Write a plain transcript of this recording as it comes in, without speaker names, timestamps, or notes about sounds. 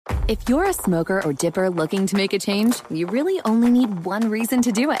If you're a smoker or dipper looking to make a change, you really only need one reason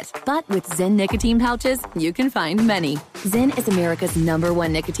to do it. But with Zyn nicotine pouches, you can find many. Zyn is America's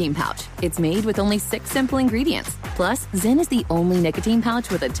 #1 nicotine pouch. It's made with only 6 simple ingredients. Plus, Zyn is the only nicotine pouch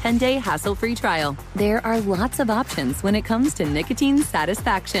with a 10-day hassle-free trial. There are lots of options when it comes to nicotine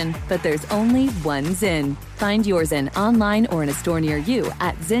satisfaction, but there's only one Zyn. Find your Zyn online or in a store near you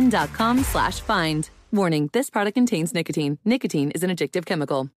at zyn.com/find. Warning, this product contains nicotine. Nicotine is an addictive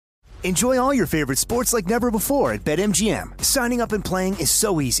chemical. Enjoy all your favorite sports like never before at BetMGM. Signing up and playing is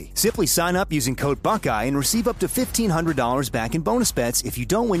so easy. Simply sign up using code Buckeye and receive up to $1,500 back in bonus bets if you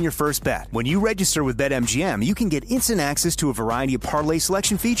don't win your first bet. When you register with BetMGM, you can get instant access to a variety of parlay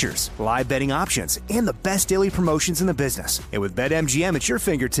selection features, live betting options, and the best daily promotions in the business. And with BetMGM at your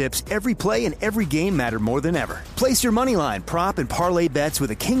fingertips, every play and every game matter more than ever. Place your moneyline, prop, and parlay bets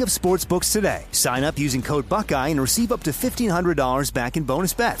with the king of sportsbooks today. Sign up using code Buckeye and receive up to $1,500 back in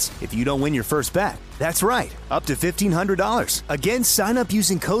bonus bets if you don't win your first bet. That's right, up to $1,500. Again, sign up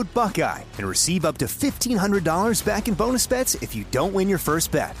using code Buckeye and receive up to $1,500 back in bonus bets if you don't win your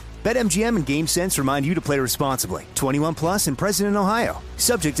first bet. BetMGM and GameSense remind you to play responsibly. 21 plus and present in Ohio.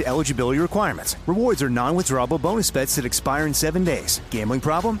 Subject to eligibility requirements. Rewards are non-withdrawable bonus bets that expire in 7 days. Gambling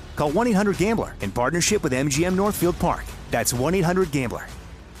problem? Call 1-800-GAMBLER in partnership with MGM Northfield Park. That's 1-800-GAMBLER.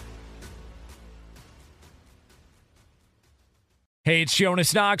 Hey, it's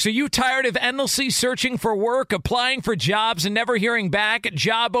Jonas Knox. Are you tired of endlessly searching for work, applying for jobs, and never hearing back?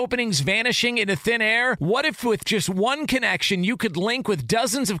 Job openings vanishing into thin air? What if with just one connection, you could link with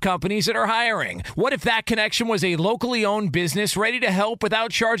dozens of companies that are hiring? What if that connection was a locally owned business ready to help without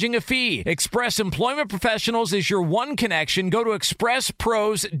charging a fee? Express Employment Professionals is your one connection. Go to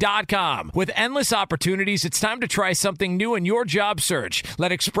expresspros.com. With endless opportunities, it's time to try something new in your job search.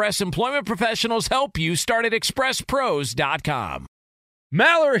 Let Express Employment Professionals help you. Start at expresspros.com.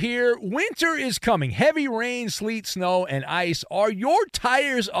 Maller here. Winter is coming. Heavy rain, sleet, snow, and ice. Are your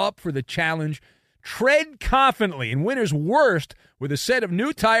tires up for the challenge? Tread confidently in winter's worst with a set of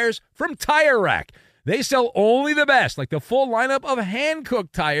new tires from Tire Rack. They sell only the best, like the full lineup of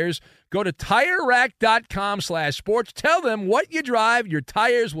hand-cooked tires. Go to TireRack.com/sports. Tell them what you drive. Your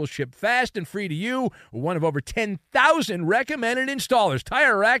tires will ship fast and free to you. We're one of over 10,000 recommended installers.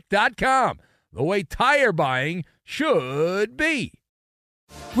 TireRack.com. The way tire buying should be.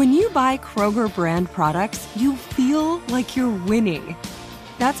 When you buy Kroger brand products, you feel like you're winning.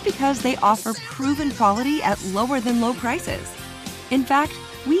 That's because they offer proven quality at lower than low prices. In fact,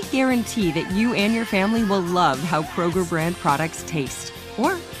 we guarantee that you and your family will love how Kroger brand products taste,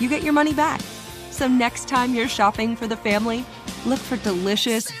 or you get your money back. So next time you're shopping for the family, look for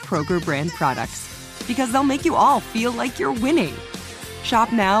delicious Kroger brand products, because they'll make you all feel like you're winning.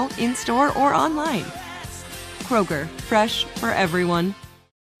 Shop now, in-store, or online. Kroger, fresh for everyone.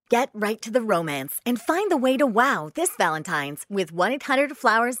 Get right to the romance and find the way to wow this Valentine's with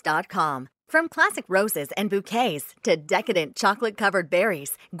 1-800-Flowers.com. From classic roses and bouquets to decadent chocolate-covered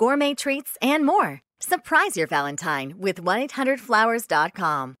berries, gourmet treats, and more. Surprise your Valentine with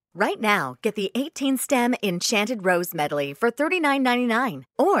 1-800-Flowers.com. Right now, get the 18-stem Enchanted Rose Medley for $39.99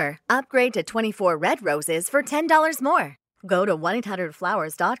 or upgrade to 24 red roses for $10 more. Go to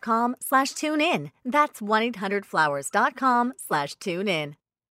 1-800-Flowers.com/tune-in. That's 1-800-Flowers.com/tune-in.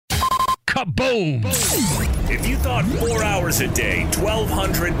 Kaboom! If you thought 4 hours a day,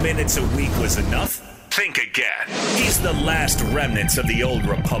 1,200 minutes a week was enough, think again. He's the last remnants of the old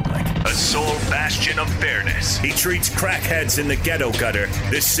republic, a sole bastion of fairness. He treats crackheads in the ghetto gutter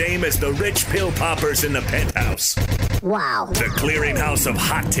the same as the rich pill poppers in the penthouse. Wow. The clearinghouse of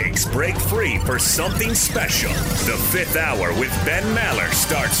hot takes break free for something special. The Fifth Hour with Ben Maller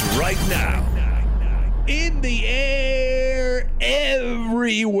starts right now. In the air,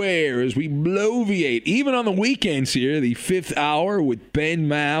 everywhere, as we bloviate, even on the weekends here, the Fifth Hour with Ben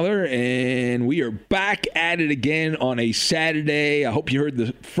Maller, and we are back at it again on a Saturday. I hope you heard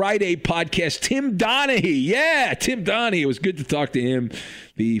the Friday podcast. Tim Donaghy, Tim Donaghy. It was good to talk to him,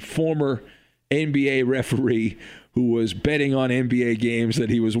 the former NBA referee who was betting on NBA games that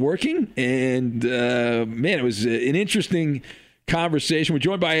he was working, and man, it was an interesting conversation. We're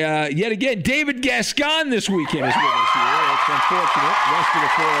joined by, yet again, David Gascon this weekend is with us here. That's unfortunate. Rest of the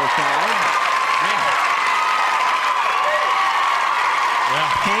 405.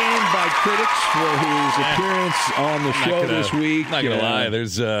 Panned by critics for his appearance on the show this week. I'm not going to lie.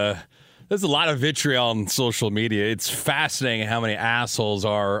 There's a lot of vitriol on social media. It's fascinating how many assholes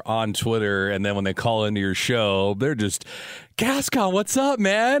are on Twitter, and then when they call into your show, they're just Gascon, what's up,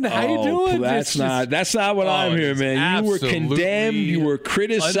 man? How you doing? That's not what I'm hearing, man. You were condemned, you were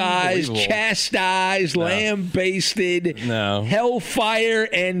criticized, chastised, lambasted, hellfire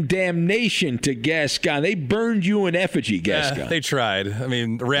and damnation to Gascon. They burned you in effigy, Gascon. They tried. I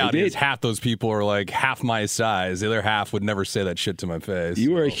mean, the reality is half those people are like half my size. The other half would never say that shit to my face.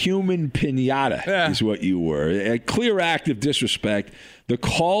 You were a human pinata, is what you were. A clear act of disrespect. The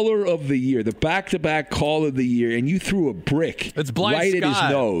caller of the year, the back-to-back call of the year, and you threw a brick right at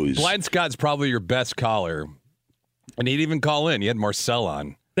his nose. Blind Scott's probably your best caller. And he'd even call in. He had Marcel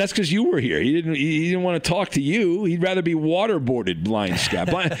on. That's because you were here. He didn't want to talk to you. He'd rather be waterboarded, Blind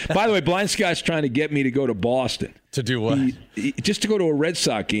Scott. By the way, Blind Scott's trying to get me to go to Boston. To do what? Just to go to a Red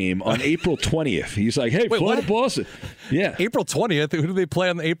Sox game on April 20th. He's like, hey, fly to Boston. Yeah. April 20th? Who do they play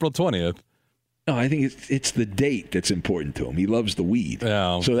on April 20th? No, I think it's the date that's important to him. He loves the weed.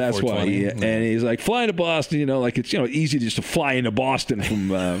 Oh, so that's why. And he's like, flying to Boston, like it's easy just to fly into Boston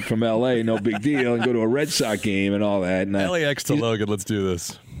from L.A., no big deal, and go to a Red Sox game and all that. And LAX to Logan, let's do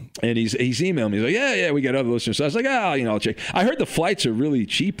this. And he's emailed me. He's like, yeah, we got other listeners. So I was like, I'll check. I heard the flights are really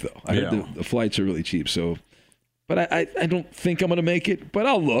cheap, though. I heard the flights are really cheap. So, but I don't think I'm going to make it, but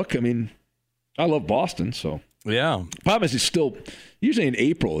I'll look. I mean, I love Boston, so. Yeah. Problem is, it's still, usually in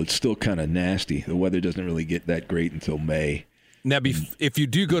April, it's still kind of nasty. The weather doesn't really get that great until May. Now, if you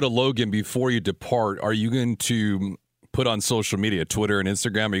do go to Logan before you depart, are you going to put on social media, Twitter and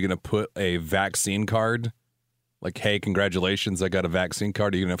Instagram, are you going to put a vaccine card? Like, hey, congratulations, I got a vaccine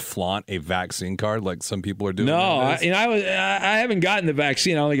card. Are you going to flaunt a vaccine card like some people are doing? No, I haven't gotten the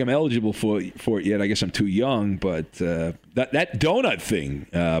vaccine. I don't think I'm eligible for it yet. I guess I'm too young. But that donut thing,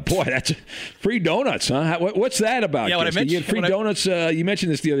 boy, that's free donuts, huh? What's that about? Yeah, you get free donuts. You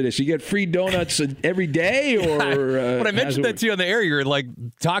mentioned this the other day. So you get free donuts every day, or when I mentioned that to you on the air, you were like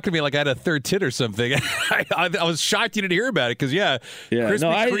talking to me like I had a third tit or something. I was shocked you didn't hear about it because no,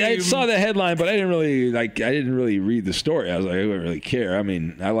 I saw the headline, but I didn't really read the story. I was like, I don't really care. I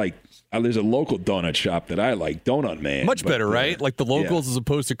mean, there's a local donut shop that I like, Donut Man. Much better, right? Like the locals as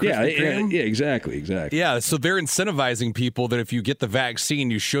opposed to Krispy Kreme? Yeah, exactly. Yeah, so they're incentivizing people that if you get the vaccine,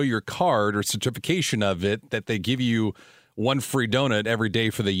 you show your card or certification of it, that they give you one free donut every day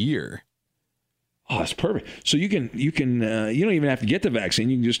for the year. Oh, that's perfect. So you don't even have to get the vaccine.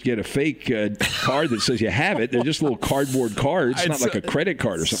 You can just get a fake card that says you have it. They're just little cardboard cards. It's not like a credit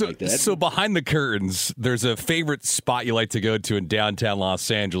card or something like that. So behind the curtains, there's a favorite spot you like to go to in downtown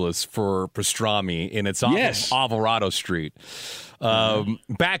Los Angeles for pastrami, and it's off of Alvarado Street.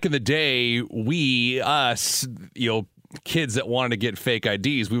 Back in the day, kids that wanted to get fake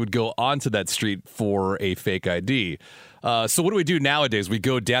IDs, we would go onto that street for a fake ID. So what do we do nowadays? We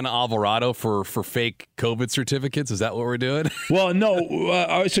go down to Alvarado for fake COVID certificates? Is that what we're doing? Well,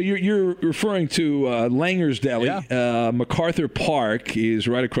 no. So you're referring to Langer's Deli. Yeah. MacArthur Park is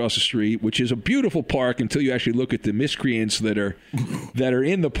right across the street, which is a beautiful park until you actually look at the miscreants that are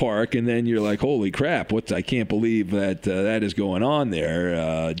in the park, and then you're like, holy crap! I can't believe that is going on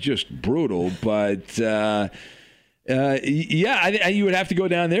there. Just brutal, but. You would have to go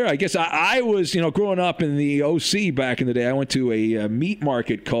down there. I guess I was, growing up in the OC back in the day, I went to a meat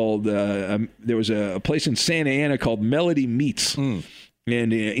market called, there was a place in Santa Ana called Melody Meats. And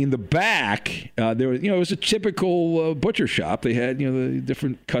in the back, there was, it was a typical butcher shop. They had, the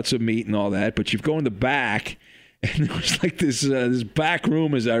different cuts of meat and all that. But you go in the back, and there was like this back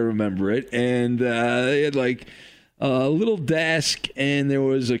room, as I remember it. And they had like a little desk, and there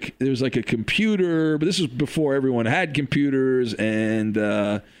was like a computer, but this was before everyone had computers, and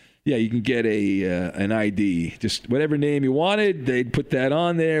you can get an ID, just whatever name you wanted, they'd put that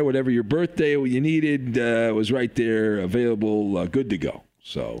on there. Whatever your birthday you needed was right there, available, good to go.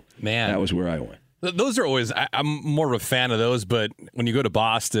 So that was where I went. Those are always. I'm more of a fan of those, but when you go to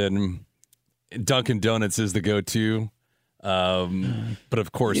Boston, Dunkin' Donuts is the go-to. But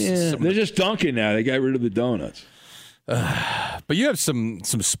of course, they're just Dunkin' now. They got rid of the donuts. But you have some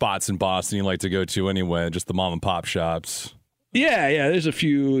spots in Boston you like to go to anyway, just the mom and pop shops. Yeah. There's a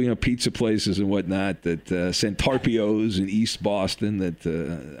few, pizza places and whatnot that Santarpio's in East Boston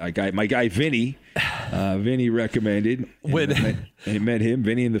that my guy Vinny recommended. I met him,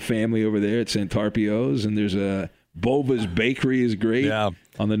 Vinny, and the family over there at Santarpio's, and there's a Bova's Bakery is great on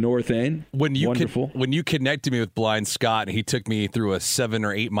the north end. Wonderful. When you connected me with Blind Scott, and he took me through a 7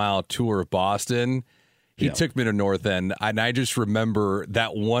 or 8 mile tour of Boston. He took me to North End, and I just remember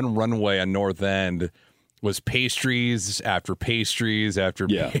that one runway on North End was pastries after pastries after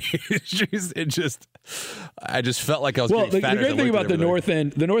pastries. I just felt like I was getting fatter. The great thing about the North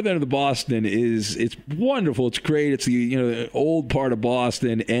End of the Boston is it's wonderful. It's great. It's the old part of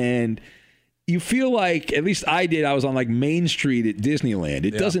Boston, and you feel like, at least I did, I was on like Main Street at Disneyland.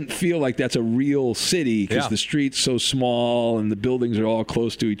 It doesn't feel like that's a real city because the street's so small and the buildings are all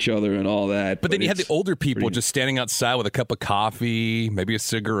close to each other and all that. But then you had the older people just standing outside with a cup of coffee, maybe a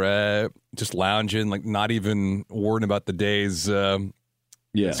cigarette, just lounging, like not even worrying about the day's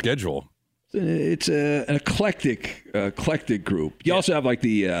schedule. It's an eclectic group. You also have like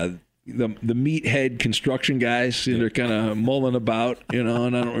the meathead construction guys. They're kind of mulling about, and I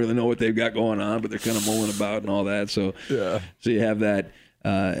don't really know what they've got going on, but they're kind of mulling about and all that. So you have that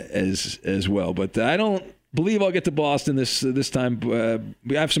as well. But I don't believe I'll get to Boston this time.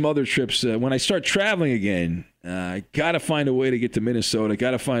 We have some other trips. When I start traveling again, I got to find a way to get to Minnesota.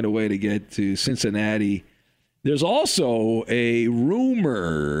 Got to find a way to get to Cincinnati. There's also a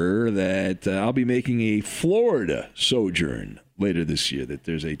rumor that I'll be making a Florida sojourn later this year, that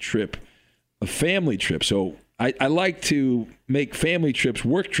there's a family trip. So I like to make family trips,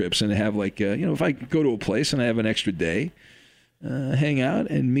 work trips, and have like, if I go to a place and I have an extra day, hang out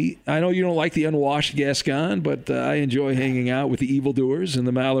and meet. I know you don't like the unwashed Gascon, but I enjoy hanging out with the evildoers and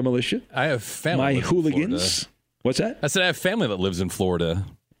the Maller Militia. I have family. My hooligans. What's that? I said I have family that lives in Florida.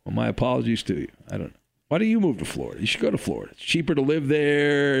 Well, my apologies to you. I don't know. Why don't you move to Florida? You should go to Florida. It's cheaper to live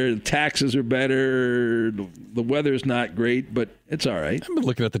there. Taxes are better. The weather's not great, but it's all right. I've been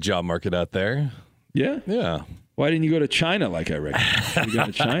looking at the job market out there. Yeah? Yeah. Why didn't you go to China like I recommended? You go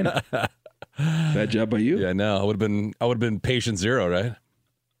to China? Bad job by you. Yeah, no. I would have been patient zero, right?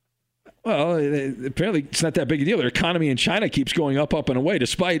 Well, apparently it's not that big a deal. Their economy in China keeps going up and away,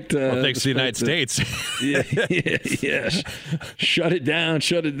 despite... thanks to the United States. Yes. Shut it down.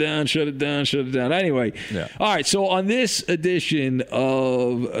 Anyway, All right, so on this edition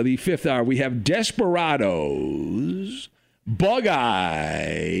of the Fifth Hour, we have Desperados,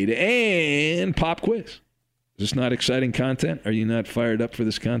 Bug-Eyed, and Pop Quiz. Is this not exciting content? Are you not fired up for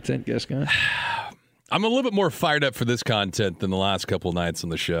this content, Gascon? I'm a little bit more fired up for this content than the last couple nights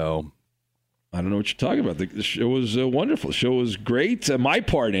on the show. I don't know what you're talking about. The show was wonderful. The show was great. My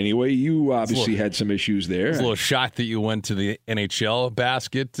part, anyway. You obviously had some issues there. I was a little shocked that you went to the NHL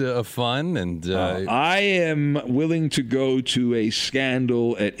basket of fun. And I am willing to go to a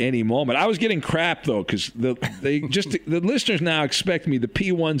scandal at any moment. I was getting crap, though, because the listeners now expect me, the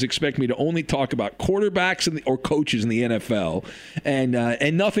P1s expect me to only talk about quarterbacks or coaches in the NFL and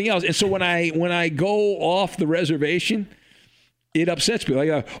nothing else. And so when I go off the reservation, it upsets me. Like,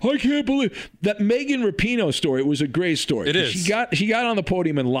 I can't believe that Megan Rapinoe story was a great story. It is. She got on the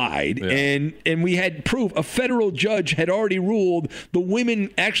podium and lied, and we had proof. A federal judge had already ruled the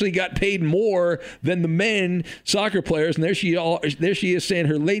women actually got paid more than the men soccer players, and there she is saying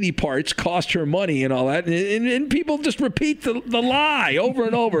her lady parts cost her money and all that, and people just repeat the lie over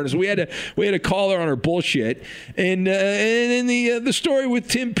and over. And so we had to call her on her bullshit. And then the story with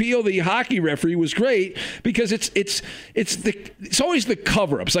Tim Peel, the hockey referee, was great because it's always the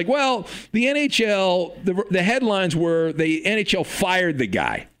cover-ups. Like, well, the NHL, the headlines were the NHL fired the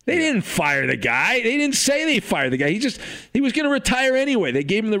guy. They didn't fire the guy. They didn't say they fired the guy. He was going to retire anyway. They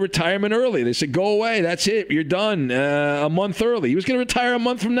gave him the retirement early. They said, go away. That's it. You're done a month early. He was going to retire a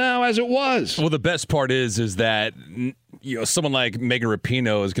month from now as it was. Well, the best part is that someone like Megan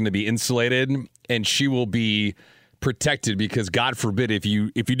Rapinoe is going to be insulated, and she will be protected because, God forbid, if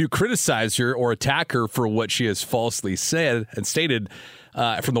you do criticize her or attack her for what she has falsely said and stated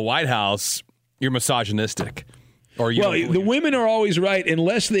from the White House, you're misogynistic. The women are always right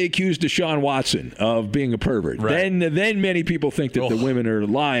unless they accuse Deshaun Watson of being a pervert. Right. Then many people think that the women are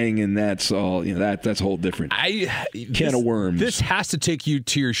lying, and that's all. That's a whole different can of worms. This has to take you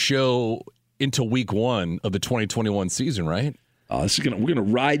to your show into week 1 of the 2021 season, right? We're gonna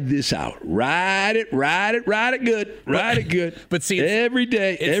ride this out. Ride it good. But see, every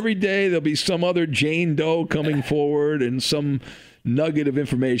day there'll be some other Jane Doe coming forward and some nugget of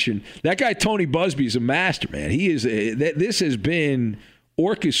information. That guy Tony Busby is a master, man. He is. This has been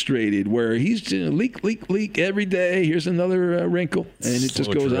orchestrated where he's leak every day. Here's another wrinkle, and it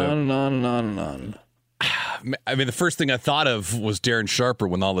just goes on and on and on and on. I mean, the first thing I thought of was Darren Sharper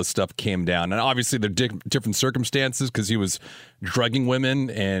when all this stuff came down. And obviously, they're different circumstances because he was drugging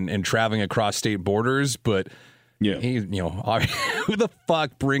women and traveling across state borders. But, who the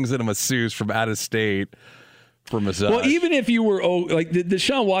fuck brings in a masseuse from out of state for massage? Well, even if you were, the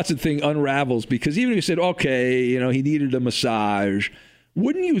Deshaun Watson thing unravels because even if you said, okay, he needed a massage,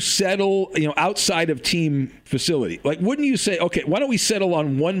 wouldn't you settle, outside of team facility? Like, wouldn't you say, okay, why don't we settle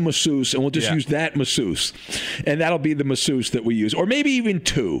on one masseuse and we'll just use that masseuse, and that'll be the masseuse that we use, or maybe even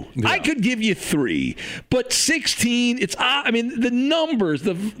 2. Yeah. I could give you 3, but 16. It's, the numbers,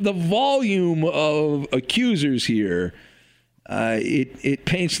 the volume of accusers here. it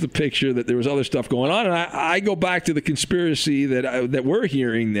paints the picture that there was other stuff going on. And I go back to the conspiracy that we're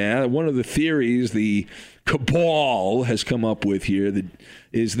hearing now. One of the theories the cabal has come up with here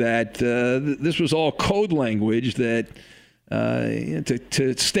is that this was all code language that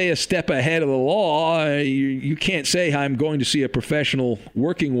to stay a step ahead of the law, you can't say I'm going to see a professional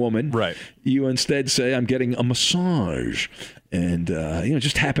working woman. Right. You instead say I'm getting a massage. And,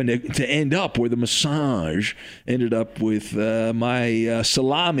 just happened to end up where the massage ended up with my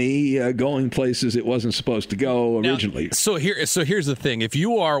salami going places it wasn't supposed to go originally. Now, so here's the thing. If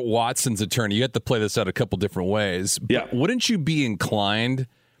you are Watson's attorney, you have to play this out a couple different ways. But wouldn't you be inclined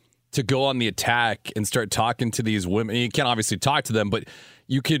to go on the attack and start talking to these women? You can't obviously talk to them, but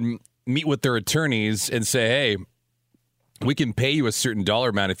you can meet with their attorneys and say, hey, we can pay you a certain dollar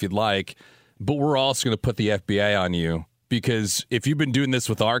amount if you'd like, but we're also going to put the FBI on you. Because if you've been doing this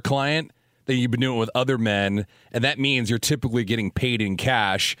with our client, then you've been doing it with other men, and that means you're typically getting paid in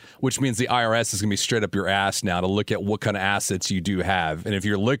cash, which means the IRS is going to be straight up your ass now to look at what kind of assets you do have. And if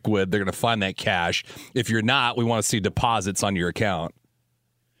you're liquid, they're going to find that cash. If you're not, we want to see deposits on your account.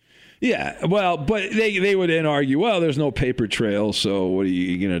 Yeah, well, but they would then argue, well, there's no paper trail, so what are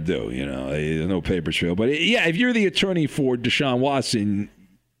you going to do? There's no paper trail. But, if you're the attorney for Deshaun Watson,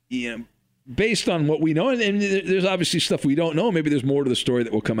 based on what we know, and there's obviously stuff we don't know. Maybe there's more to the story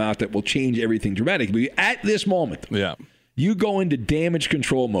that will come out that will change everything dramatically. At this moment, you go into damage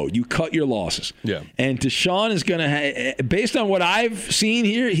control mode. You cut your losses. Yeah. And Deshaun is going to, based on what I've seen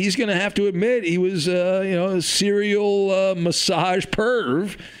here, he's going to have to admit he was, a serial massage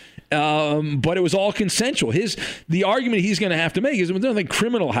perv. But it was all consensual. The argument he's going to have to make is there's nothing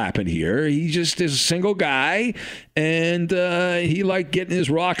criminal happened here. He just is a single guy, and he liked getting his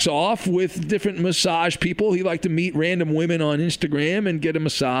rocks off with different massage people. He liked to meet random women on Instagram and get a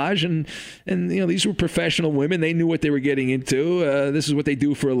massage, and these were professional women. They knew what they were getting into. This is what they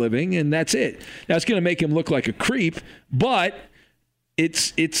do for a living, and that's it. Now it's going to make him look like a creep, but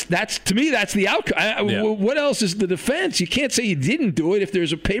that's to me, that's the outcome. What else is the defense? You can't say you didn't do it if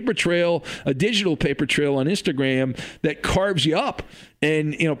there's a paper trail, a digital paper trail on Instagram that carves you up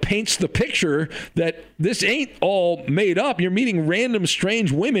and paints the picture that this ain't all made up. You're meeting random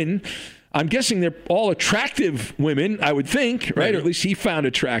strange women. I'm guessing they're all attractive women, I would think, right? Or at least he found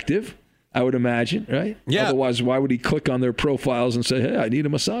attractive, I would imagine, right? Yeah. Otherwise, why would he click on their profiles and say, hey, I need a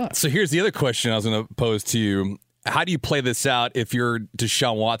massage? So here's the other question I was going to pose to you. How do you play this out if you're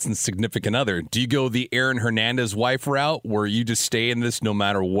Deshaun Watson's significant other? Do you go the Aaron Hernandez wife route where you just stay in this no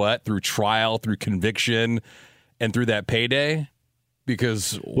matter what, through trial, through conviction, and through that payday?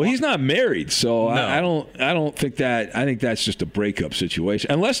 Because he's not married, so no. I don't think that. I think that's just a breakup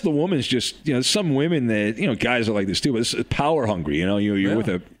situation. Unless the woman's just some women that guys are like this too, but it's power hungry. You're with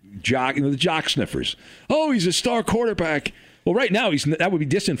a jock, the jock sniffers. Oh, he's a star quarterback. Well, right now that would be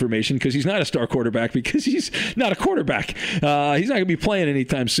disinformation because he's not a star quarterback because he's not a quarterback. He's not going to be playing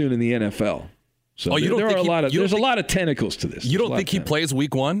anytime soon in the NFL. So there's a lot of tentacles to this. You don't think he plays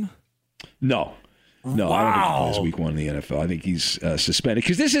week 1? No. No, I don't think he plays week 1 in the NFL. I think he's suspended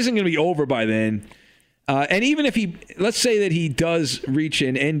because this isn't going to be over by then. And even if let's say that he does reach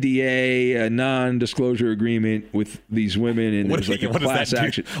an NDA, a non-disclosure agreement with these women, and there's like a class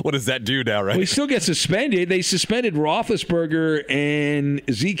action. What does that do now, right? Well, he still gets suspended. They suspended Roethlisberger and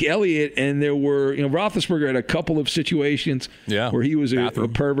Zeke Elliott, and there were, Roethlisberger had a couple of situations where he was a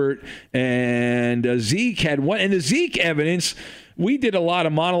pervert, and Zeke had one. And the Zeke evidence, we did a lot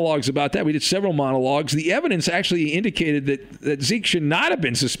of monologues about that. We did several monologues. The evidence actually indicated that Zeke should not have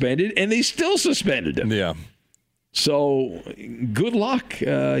been suspended, and they still suspended him. Yeah. So good luck.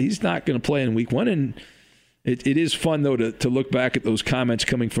 He's not going to play in week 1. And it is fun, though, to look back at those comments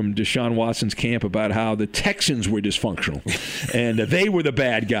coming from Deshaun Watson's camp about how the Texans were dysfunctional and they were the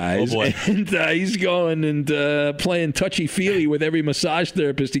bad guys. Oh boy. And he's going and playing touchy-feely with every massage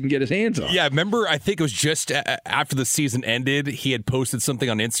therapist he can get his hands on. Yeah, remember, I think it was just after the season ended, he had posted something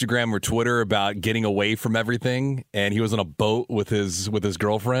on Instagram or Twitter about getting away from everything, and he was on a boat with his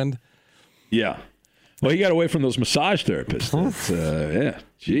girlfriend. Yeah. Well, he got away from those massage therapists.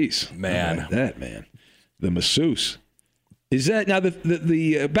 Jeez. Man. That, man. The masseuse. Is that now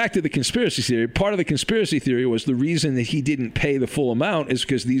the back to the conspiracy theory? Part of the conspiracy theory was the reason that he didn't pay the full amount is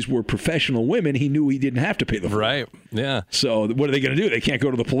because these were professional women. He knew he didn't have to pay the full amount. Yeah. So what are they going to do? They can't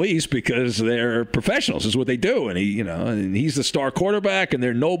go to the police because they're professionals. Is what they do. And and he's the star quarterback, and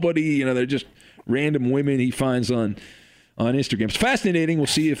they're nobody. They're just random women he finds on Instagram. It's fascinating. We'll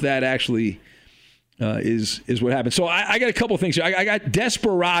see if that actually is what happened. So I got a couple things here. I got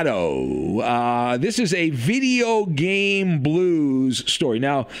Desperado. This is a video game blues story.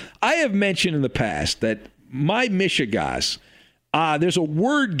 Now, I have mentioned in the past that my Michigas there's a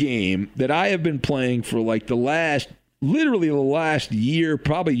word game that I have been playing for like literally the last year,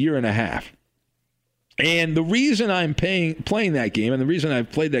 probably year and a half. And the reason I'm playing that game, and the reason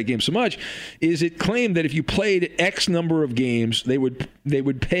I've played that game so much, is it claimed that if you played X number of games, they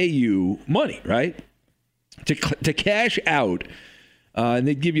would pay you money, right? To cash out, and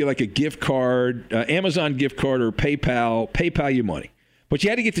they'd give you like a gift card, Amazon gift card or PayPal you money. But you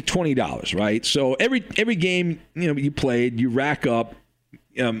had to get to $20, right? So every game you played, you rack up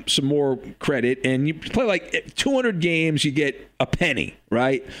some more credit, and you play like 200 games, you get a penny,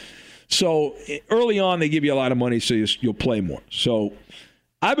 right? So early on, they give you a lot of money, so you'll play more. So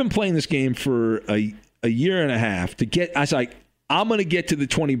I've been playing this game for a year and a half to get. I was like, I'm going to get to the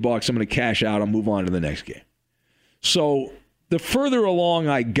 $20. I'm going to cash out. I'll move on to the next game. So the further along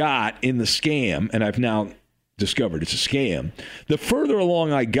I got in the scam, and I've now discovered it's a scam, the further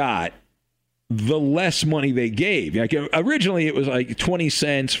along I got, the less money they gave. Like originally, it was like 20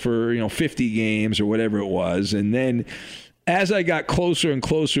 cents for 50 games or whatever it was, and then as I got closer and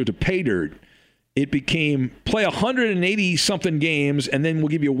closer to pay dirt, it became play 180 something games, and then we'll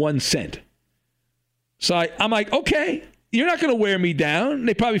give you 1 cent. So I'm like, okay, you're not going to wear me down.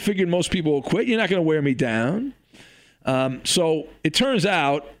 They probably figured most people will quit. You're not going to wear me down. So it turns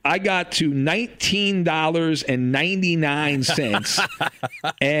out I got to $19.99,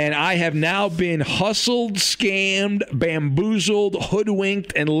 and I have now been hustled, scammed, bamboozled,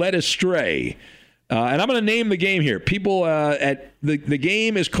 hoodwinked, and led astray. And I'm going to name the game here. People, the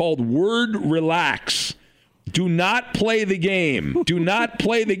game is called Word Relax. Do not play the game. Do not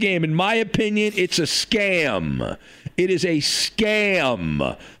play the game. In my opinion, it's a scam. It is a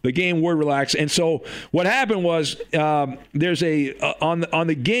scam. The game Word Relax. And so what happened was there's on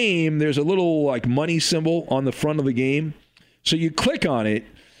the game, there's a little like money symbol on the front of the game. So you click on it,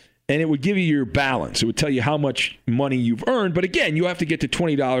 and it would give you your balance. It would tell you how much money you've earned. But again, you have to get to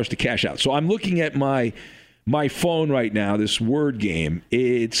 $20 to cash out. So I'm looking at my phone right now, this word game.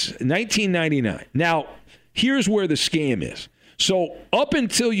 It's $19.99. Now, here's where the scam is. So up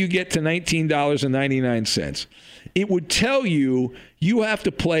until you get to $19.99, it would tell you you have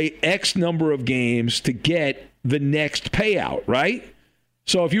to play X number of games to get the next payout, right?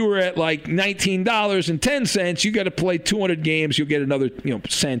 So if you were at like $19.10, you got to play 200 games, you'll get another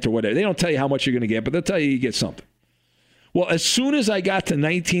cent or whatever. They don't tell you how much you're going to get, but they'll tell you get something. Well, as soon as I got to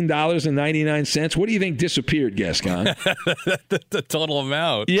 $19.99, what do you think disappeared, Gascon? The total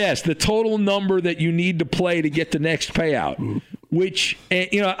amount. Yes, the total number that you need to play to get the next payout. Which,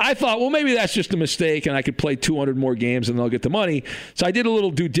 I thought, well, maybe that's just a mistake and I could play 200 more games and they'll get the money. So I did a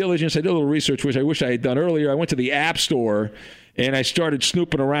little due diligence. I did a little research, which I wish I had done earlier. I went to the App Store and I started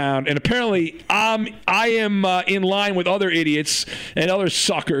snooping around. And apparently I am in line with other idiots and other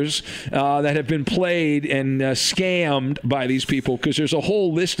suckers that have been played and scammed by these people, because there's a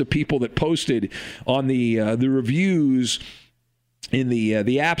whole list of people that posted on the reviews in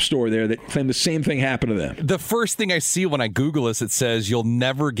the App Store there that claim the same thing happened to them. The first thing I see when I Google this, it says you'll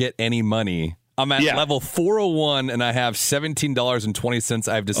never get any money. I'm at level 401 and I have $17.20.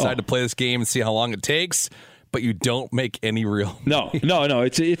 I've decided to play this game and see how long it takes. But you don't make any real money. No.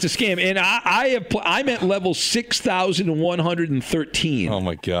 It's a scam, and I'm at level 6,113. Oh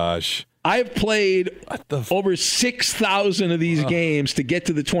my gosh! I've played over 6,000 of these games to get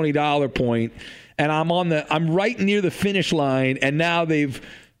to the $20 point, and I'm right near the finish line, and now they've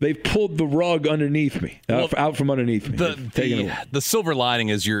pulled the rug underneath me, out from underneath me. The silver lining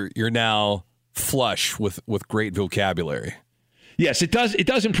is you're now flush with great vocabulary. Yes, it does. It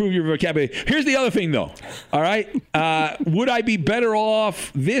does improve your vocabulary. Here's the other thing, though. All right, would I be better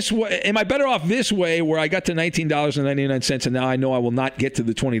off this way? Am I better off this way, where I got to $19.99 and now I know I will not get to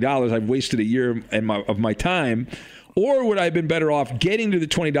the $20? I've wasted a year of my time. Or would I have been better off getting to the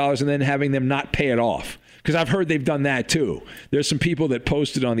 $20 and then having them not pay it off? Because I've heard they've done that too. There's some people that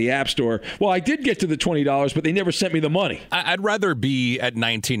posted on the App Store, well, I did get to the $20, but they never sent me the money. I'd rather be at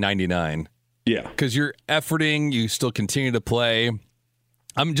 $19.99. Yeah. Because you're efforting, you still continue to play.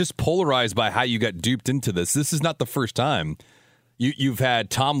 I'm just polarized by how you got duped into this. This is not the first time. You've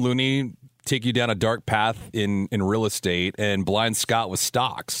had Tom Looney take you down a dark path in real estate, and Blind Scott with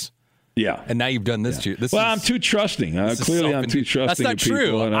stocks. Yeah. And now you've done this too. I'm too trusting. Clearly, I'm too trusting. That's not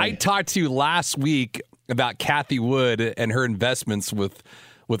true. I talked to you last week about Kathy Wood and her investments with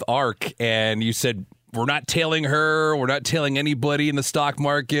ARK, and you said, we're not tailing her. We're not tailing anybody in the stock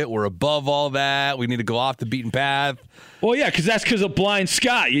market. We're above all that. We need to go off the beaten path. Well, yeah, because of Blind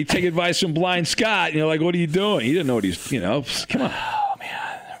Scott. You take advice from Blind Scott, and you're like, what are you doing? He didn't know what he's, come on. Oh,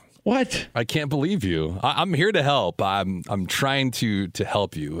 man. What? I can't believe you. I'm here to help. I'm trying to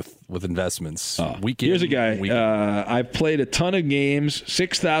help you with investments. Here's a guy. I've played a ton of games,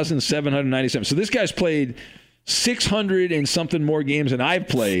 6,797. So this guy's played 600 and something more games than I've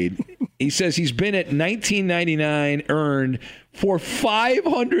played. He says he's been at $19.99 earned for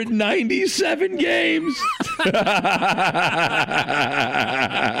 597 games.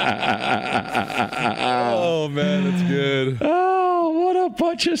 Oh man, that's good. Oh, what a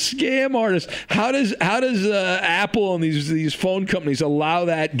bunch of scam artists! How does Apple and these phone companies allow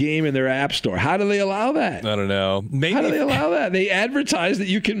that game in their app store? How do they allow that? I don't know. Maybe. How do they allow that? They advertise that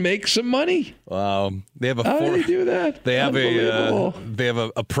you can make some money. Wow, they have How do they do that? They have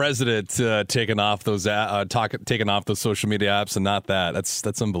a president taking off those social media apps and not that.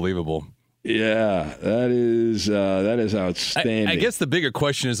 That's unbelievable. Yeah, that is outstanding. I guess the bigger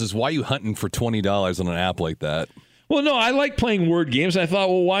question is why are you hunting for $20 on an app like that? Well, no, I like playing word games. I thought,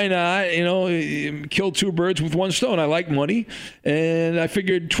 well, why not? Kill two birds with one stone. I like money, and I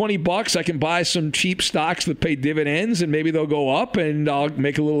figured $20 I can buy some cheap stocks that pay dividends, and maybe they'll go up, and I'll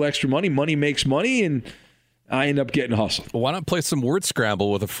make a little extra money. Money makes money, and I end up getting hustled. Well, why not play some word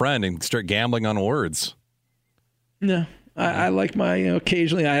scramble with a friend and start gambling on words? No. I like my,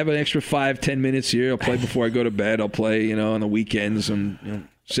 occasionally I have an extra 5-10 minutes here. I'll play before I go to bed. I'll play, on the weekends. I'm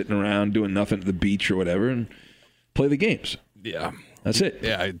sitting around doing nothing at the beach or whatever and play the games. Yeah. That's it.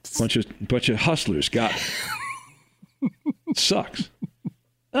 Yeah. Bunch of hustlers got it. It sucks.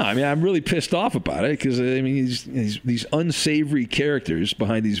 No, I'm really pissed off about it because, these unsavory characters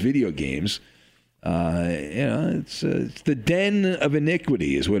behind these video games, it's the den of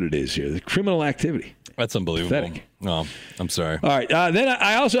iniquity is what it is here. The criminal activity. That's unbelievable. Pathetic. Oh, I'm sorry. All right. Then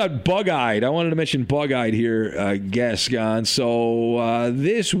I also had Bug-Eyed. I wanted to mention Bug-Eyed here, Gascon. So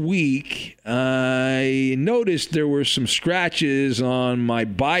this week, I noticed there were some scratches on my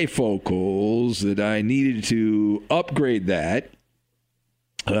bifocals that I needed to upgrade that.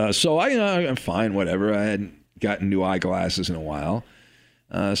 So I'm fine, whatever. I hadn't gotten new eyeglasses in a while.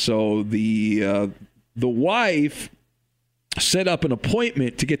 So the wife set up an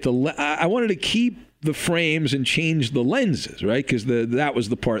appointment to get I wanted to keep the frames and change the lenses, right? Because that was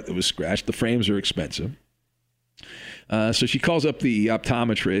the part that was scratched. The frames are expensive. So she calls up the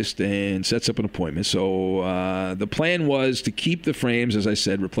optometrist and sets up an appointment. So the plan was to keep the frames, as I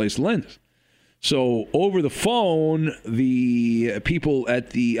said, replace the lenses. So over the phone, the people at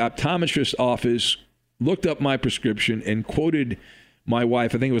the optometrist office looked up my prescription and quoted my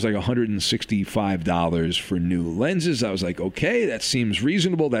wife, I think it was like $165 for new lenses. I was like, okay, that seems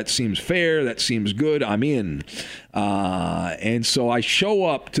reasonable. That seems fair. That seems good. I'm in. And so I show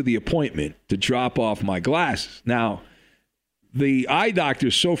up to the appointment to drop off my glasses. Now, the eye doctor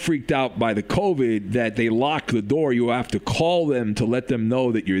is so freaked out by the COVID that they lock the door. You have to call them to let them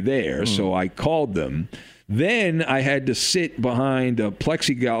know that you're there. So I called them. Then I had to sit behind a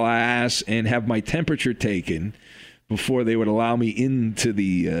plexiglass and have my temperature taken before they would allow me into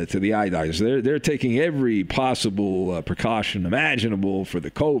the eye doctors. They're taking every possible precaution imaginable for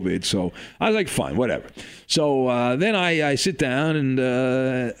the COVID. So I was like, fine, whatever. So then I sit down and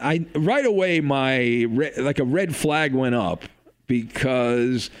I right away a red flag went up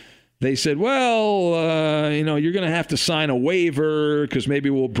because they said, well, you're going to have to sign a waiver because maybe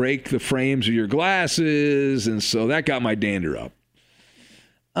we'll break the frames of your glasses. And so that got my dander up.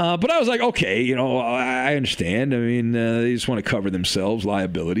 But I was like, okay, I understand. They just want to cover themselves,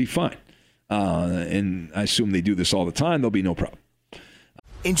 liability, fine. And I assume they do this all the time. There'll be no problem.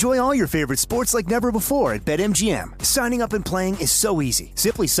 Enjoy all your favorite sports like never before at BetMGM. Signing up and playing is so easy.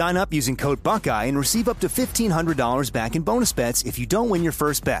 Simply sign up using code Buckeye and receive up to $1,500 back in bonus bets if you don't win your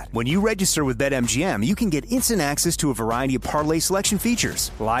first bet. When you register with BetMGM, you can get instant access to a variety of parlay selection features,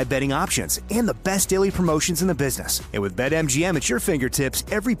 live betting options, and the best daily promotions in the business. And with BetMGM at your fingertips,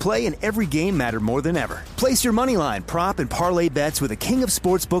 every play and every game matter more than ever. Place your moneyline, prop, and parlay bets with the king of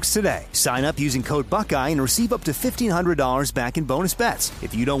sportsbooks today. Sign up using code Buckeye and receive up to $1,500 back in bonus bets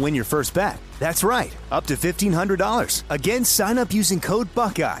if you don't win your first bet. That's right, up to $1,500. Again, sign up using code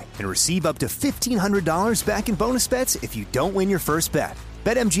Buckeye and receive up to $1,500 back in bonus bets if you don't win your first bet.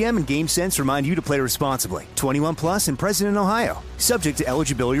 BetMGM and GameSense remind you to play responsibly. 21 plus and present in Ohio. Subject to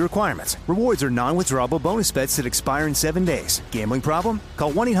eligibility requirements. Rewards are non-withdrawable bonus bets that expire in 7 days. Gambling problem?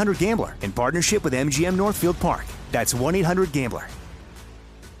 Call 1-800-GAMBLER in partnership with MGM Northfield Park. That's 1-800-GAMBLER.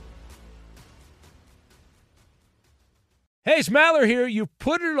 Hey, it's Maller here. You've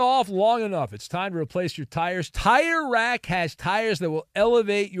put it off long enough. It's time to replace your tires. Tire Rack has tires that will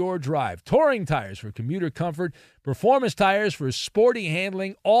elevate your drive. Touring tires for commuter comfort, performance tires for sporty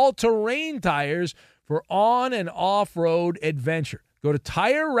handling, all-terrain tires for on- and off-road adventure. Go to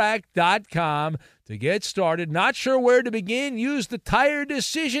TireRack.com to get started. Not sure where to begin? Use the Tire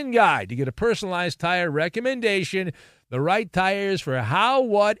Decision Guide to get a personalized tire recommendation. The right tires for how,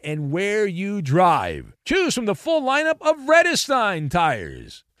 what, and where you drive. Choose from the full lineup of Vredestein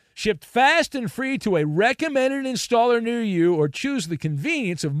tires. Shipped fast and free to a recommended installer near you, or choose the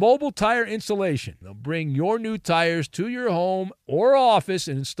convenience of mobile tire installation. They'll bring your new tires to your home or office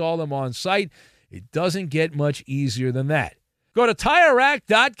and install them on site. It doesn't get much easier than that. Go to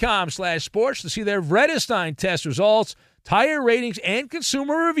TireRack.com/sports to see their Vredestein test results, tire ratings, and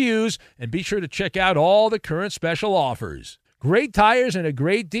consumer reviews, and be sure to check out all the current special offers. Great tires and a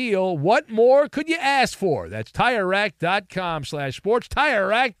great deal. What more could you ask for? That's TireRack.com/sports.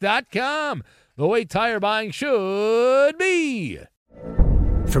 TireRack.com, the way tire buying should be.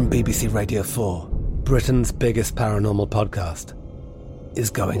 From BBC Radio 4, Britain's biggest paranormal podcast is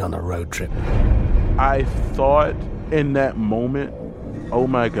going on a road trip. I thought in that moment, oh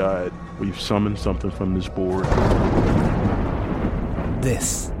my God, we've summoned something from this board.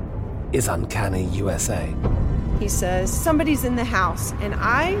 This is Uncanny USA. He says, somebody's in the house, and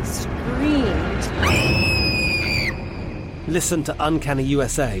I screamed. Listen to Uncanny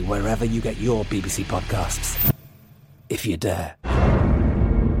USA wherever you get your BBC podcasts, if you dare.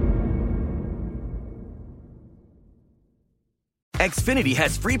 Xfinity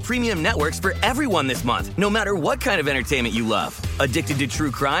has free premium networks for everyone this month, no matter what kind of entertainment you love. Addicted to true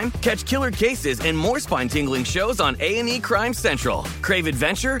crime? Catch killer cases and more spine-tingling shows on A&E Crime Central. Crave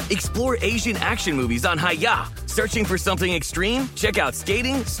adventure? Explore Asian action movies on Hi-Ya. Searching for something extreme? Check out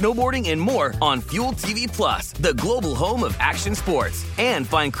skating, snowboarding, and more on Fuel TV Plus, the global home of action sports. And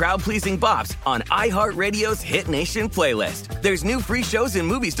find crowd-pleasing bops on iHeartRadio's Hit Nation playlist. There's new free shows and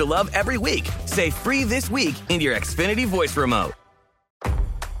movies to love every week. Say free this week in your Xfinity voice remote.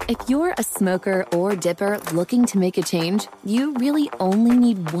 If you're a smoker or dipper looking to make a change, you really only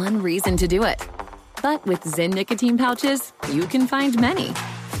need one reason to do it. But with Zyn nicotine pouches, you can find many.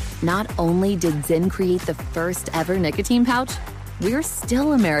 Not only did Zyn create the first ever nicotine pouch, we're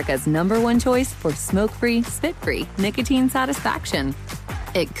still America's #1 choice for smoke-free, spit-free nicotine satisfaction.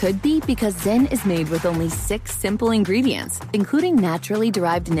 It could be because Zyn is made with only 6 simple ingredients, including naturally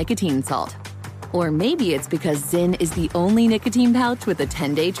derived nicotine salt. Or maybe it's because Zyn is the only nicotine pouch with a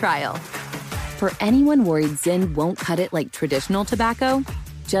 10-day trial. For anyone worried Zyn won't cut it like traditional tobacco,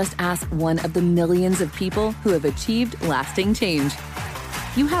 just ask one of the millions of people who have achieved lasting change.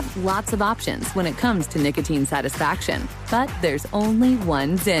 You have lots of options when it comes to nicotine satisfaction, but there's only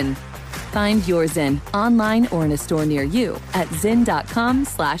one Zyn. Find your Zyn online or in a store near you at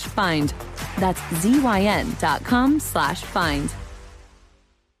zyn.com/find. That's ZYN.com/find.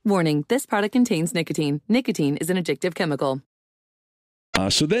 Warning, this product contains nicotine. Nicotine is an addictive chemical.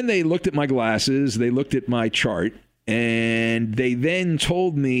 So then they looked at my glasses, they looked at my chart, and they then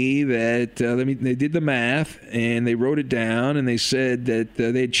told me that they did the math, and they wrote it down, and they said that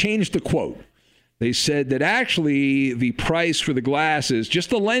they had changed the quote. They said that actually the price for the glasses, just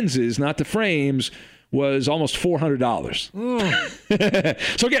the lenses, not the frames, was almost $400.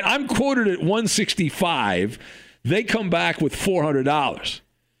 So again, I'm quoted at $165. They come back with $400.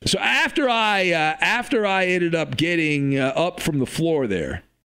 So after I ended up getting up from the floor there.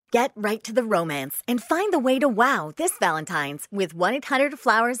 Get right to the romance and find the way to wow this Valentine's with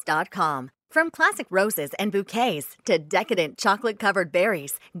 1-800-Flowers.com. From classic roses and bouquets to decadent chocolate-covered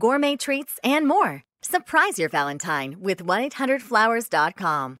berries, gourmet treats, and more. Surprise your Valentine with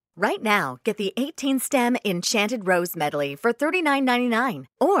 1-800-Flowers.com. Right now, get the 18-stem Enchanted Rose Medley for $39.99.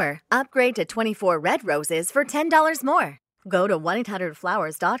 Or upgrade to 24 red roses for $10 more. Go to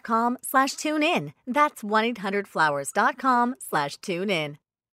 1-800-Flowers.com/tune-in. That's 1-800-Flowers.com/tune-in.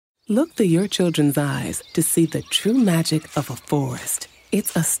 Look through your children's eyes to see the true magic of a forest.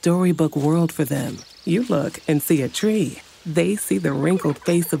 It's a storybook world for them. You look and see a tree. They see the wrinkled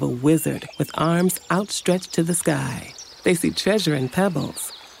face of a wizard with arms outstretched to the sky. They see treasure in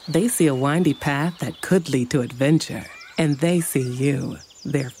pebbles. They see a windy path that could lead to adventure. And they see you,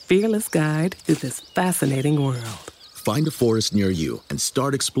 their fearless guide through this fascinating world. Find a forest near you and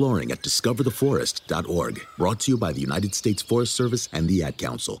start exploring at discovertheforest.org. Brought to you by the United States Forest Service and the Ad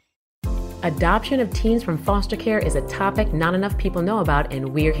Council. Adoption of teens from foster care is a topic not enough people know about, and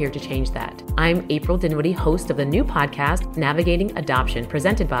we're here to change that. I'm April Dinwiddie, host of the new podcast, Navigating Adoption,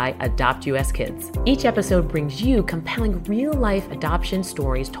 presented by Adopt US Kids. Each episode brings you compelling real-life adoption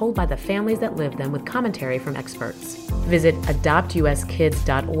stories told by the families that live them with commentary from experts. Visit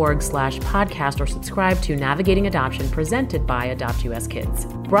adoptuskids.org/podcast or subscribe to Navigating Adoption, presented by Adopt US Kids.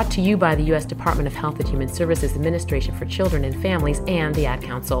 Brought to you by the U.S. Department of Health and Human Services Administration for Children and Families and the Ad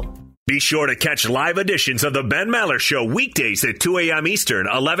Council. Be sure to catch live editions of The Ben Maller Show weekdays at 2 a.m. Eastern,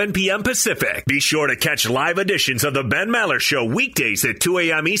 11 p.m. Pacific. Be sure to catch live editions of The Ben Maller Show weekdays at 2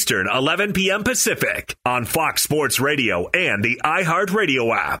 a.m. Eastern, 11 p.m. Pacific on Fox Sports Radio and the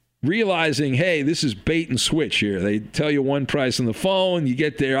iHeartRadio app. Realizing, hey, this is bait and switch here. They tell you one price on the phone. You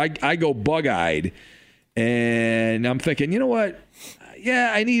get there. I go bug-eyed. And I'm thinking, you know what?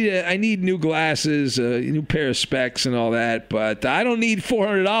 Yeah, I need new glasses, a new pair of specs and all that, but I don't need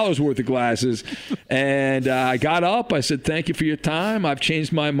 $400 worth of glasses. And I got up. I said, thank you for your time. I've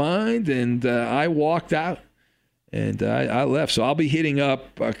changed my mind. And I walked out. And I left. So I'll be hitting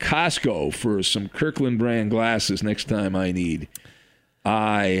up Costco for some Kirkland brand glasses next time I need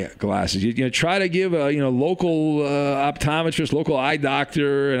eyeglasses. You try to give a local optometrist, local eye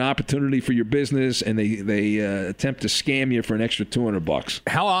doctor an opportunity for your business, and they attempt to scam you for an extra $200.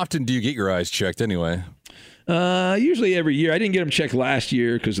 How often do you get your eyes checked anyway? Usually every year. I didn't get them checked last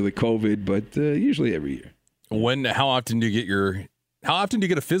year because of the COVID, but usually every year. How often do you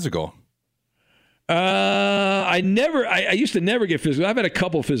get a physical? I used to never get physical. I've had a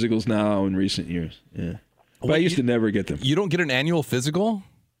couple physicals now in recent years. Yeah. But I used to never get them. You don't get an annual physical?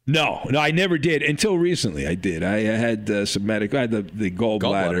 No, I never did until recently. I did. I had some medical. I had the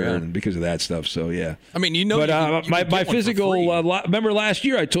gallbladder, and because of that stuff. So yeah. I mean, But my physical. Remember last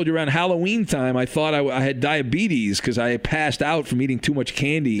year I told you around Halloween time I thought I had diabetes because I had passed out from eating too much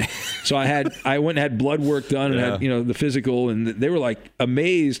candy. So I went and had blood work done and had the physical, and they were like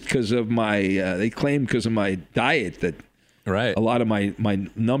amazed because of my. They claimed because of my diet that a lot of my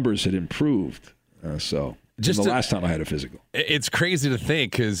numbers had improved. Just the last time I had a physical. It's crazy to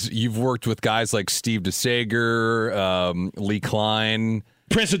think because you've worked with guys like Steve DeSager, Lee Klein.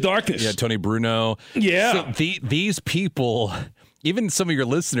 Prince of Darkness. Yeah, Tony Bruno. Yeah. So these people, even some of your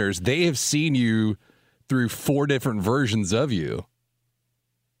listeners, they have seen you through 4 different versions of you.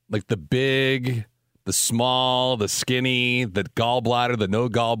 Like the big, the small, the skinny, the gallbladder, the no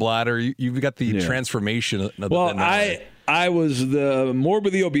gallbladder. You've got the transformation. I was the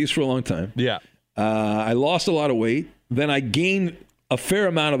morbidly obese for a long time. Yeah. I lost a lot of weight. Then I gained a fair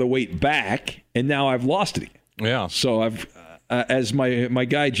amount of the weight back, and now I've lost it again. Yeah. So I've, as my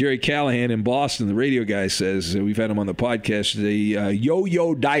guy Jerry Callahan in Boston, the radio guy says, we've had him on the podcast, a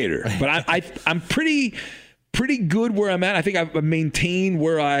yo-yo dieter. But I'm pretty good where I'm at. I think I've maintained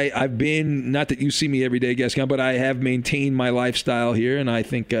where I've been. Not that you see me every day, Gascon, but I have maintained my lifestyle here, and I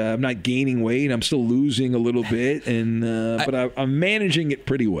think I'm not gaining weight. I'm still losing a little bit, but I'm managing it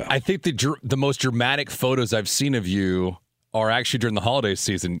pretty well. I think the most dramatic photos I've seen of you are actually during the holiday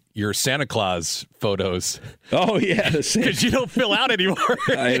season, your Santa Claus photos. Oh, yeah. Because you don't fill out anymore.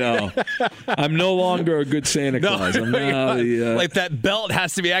 I know. I'm no longer a good Santa Claus. I'm now like that belt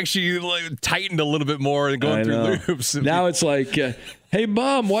has to be actually tightened a little bit more and going through loops. Now it's like, hey,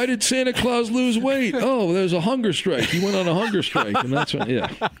 Mom, why did Santa Claus lose weight? Oh, there's a hunger strike. He went on a hunger strike. And that's right.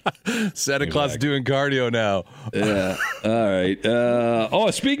 Yeah. Santa Claus doing cardio now. Yeah. All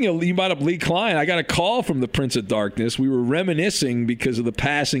right. Speaking of, you brought up Lee Klein. I got a call from the Prince of Darkness. We were reminiscing because of the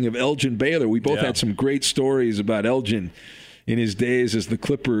passing of Elgin Baylor. We both had some great stories about Elgin in his days as the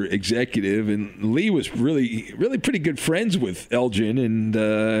Clipper executive, and Lee was really, really pretty good friends with Elgin,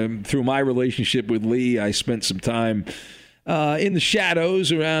 and through my relationship with Lee, I spent some time in the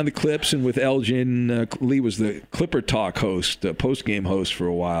shadows around the Clips and with Elgin. Lee was the Clipper Talk host, post-game host for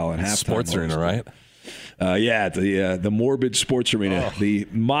a while, and halftime Sports Arena, right? The Morbid Sports Arena, the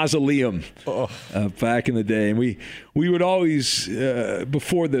Mausoleum, back in the day. And we would always,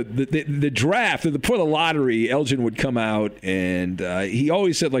 before the draft, before the lottery, Elgin would come out, and he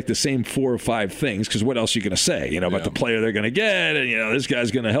always said like the same 4 or 5 things, because what else are you going to say, about the player they're going to get, and, this guy's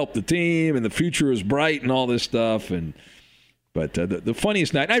going to help the team, and the future is bright, and all this stuff. But the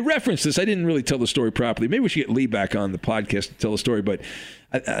funniest night, and I referenced this, I didn't really tell the story properly. Maybe we should get Lee back on the podcast to tell the story. But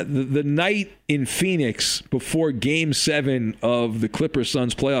the night in Phoenix before Game 7 of the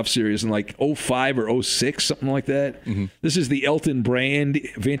Clippers-Suns playoff series in like 05 or 06, something like that. Mm-hmm. This is the Elton Brand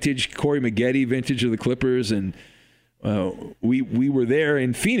vintage, Corey Maggette vintage of the Clippers. And we were there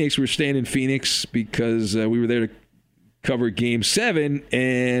in Phoenix. We were staying in Phoenix because we were there to cover Game 7,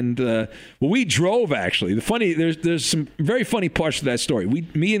 and we drove actually. There's some very funny parts to that story.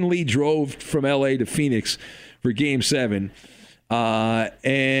 Me and Lee drove from LA to Phoenix for Game 7,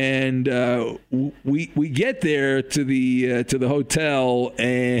 and we get there to the hotel,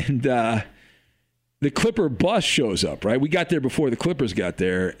 and the Clipper bus shows up. Right, we got there before the Clippers got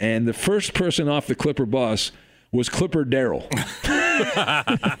there, and the first person off the Clipper bus was Clipper Darrell.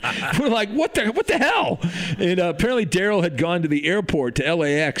 We're like, what the hell? And apparently Daryl had gone to the airport to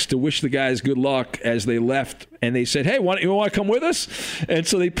LAX to wish the guys good luck as they left. And they said, hey, you want to come with us? And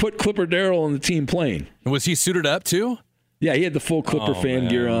so they put Clipper Daryl on the team plane. Was he suited up too? Yeah, he had the full Clipper fan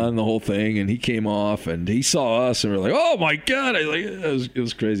gear on, the whole thing, and he came off, and he saw us, and we're like, "Oh my God!" It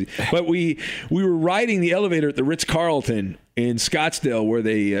was crazy. But we were riding the elevator at the Ritz-Carlton in Scottsdale where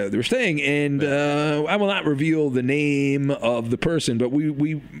they were staying, and I will not reveal the name of the person, but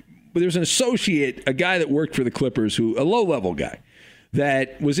there's an associate, a guy that worked for the Clippers, a low-level guy,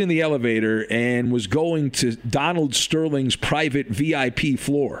 that was in the elevator and was going to Donald Sterling's private VIP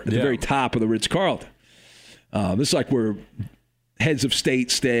floor at the very top of the Ritz-Carlton. This is like where heads of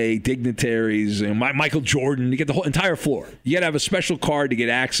state stay, dignitaries, and Michael Jordan. You get the whole entire floor. You got to have a special card to get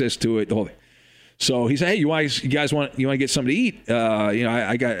access to it. The whole thing. So he said, "Hey, you guys want to get something to eat?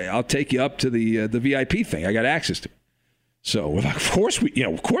 I'll take you up to the VIP thing. I got access to it." So we're like, of course we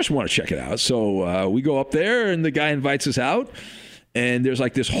want to check it out. So we go up there, and the guy invites us out, and there's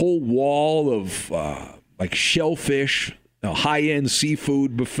like this whole wall of like shellfish. A high-end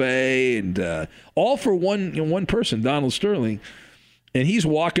seafood buffet, and all for one person, Donald Sterling, and he's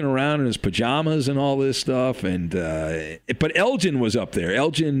walking around in his pajamas and all this stuff. And but Elgin was up there,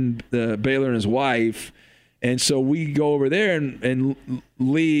 Elgin Baylor and his wife, and so we go over there, and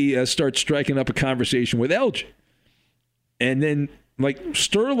Lee starts striking up a conversation with Elgin, and then like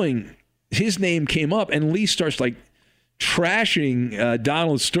Sterling, his name came up, and Lee starts like trashing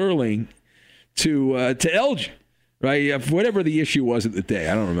Donald Sterling to Elgin. Right, whatever the issue was at the day,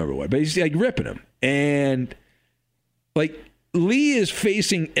 I don't remember what, but he's like ripping him, and like Lee is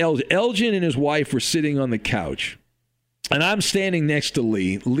facing Elgin. Elgin and his wife were sitting on the couch, and I'm standing next to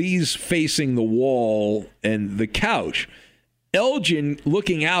Lee. Lee's facing the wall and the couch. Elgin,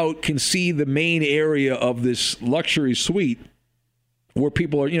 looking out, can see the main area of this luxury suite where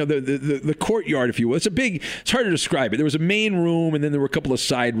people are, the courtyard, if you will. It's hard to describe it. There was a main room, and then there were a couple of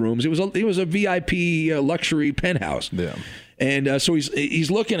side rooms. It was a VIP luxury penthouse. Yeah. And so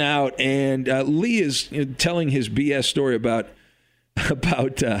he's looking out, and Lee is telling his BS story about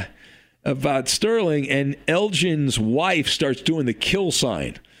Sterling, and Elgin's wife starts doing the kill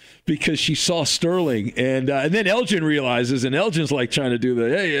sign because she saw Sterling, and then Elgin realizes, and Elgin's like trying to do the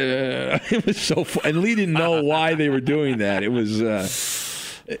hey, it was so fun. And Lee didn't know why they were doing that. It was,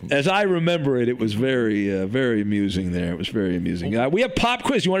 as I remember it, it was very, very amusing there. It was very amusing. We have pop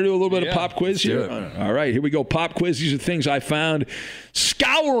quiz. You want to do a little bit of pop quiz here? All right, here we go. Pop quiz. These are things I found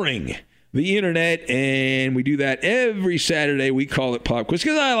scouring the internet, and we do that every Saturday. We call it Pop Quiz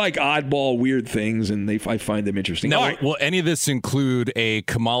because I like oddball, weird things, and I find them interesting. Now, will any of this include a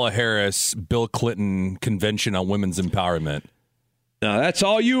Kamala Harris, Bill Clinton convention on women's empowerment? No, that's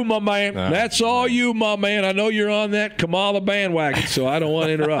all you, my man. That's all you, my man. I know you're on that Kamala bandwagon, so I don't want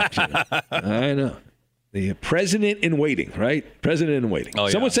to interrupt you. I know. The president in waiting, right? President in waiting. Oh,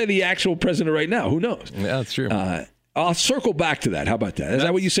 some would say the actual president right now. Who knows? Yeah, that's true. I'll circle back to that. How about that? Is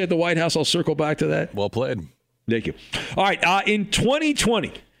that what you said at the White House? I'll circle back to that. Well played. Thank you. All right. In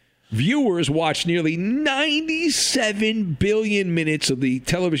 2020, viewers watched nearly 97 billion minutes of the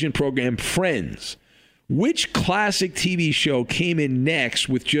television program Friends. Which classic TV show came in next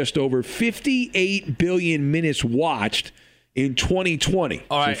with just over 58 billion minutes watched in 2020?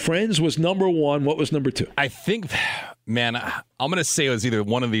 All right. So Friends was number one. What was number two? I think, man, I'm going to say it was either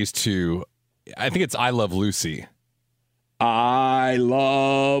one of these two. I think it's I Love Lucy. I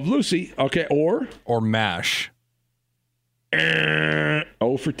Love Lucy. Okay, or MASH. 0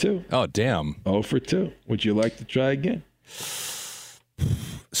 for 2. Oh, damn. 0 for 2. Would you like to try again?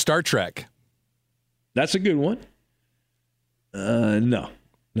 Star Trek. That's a good one. No,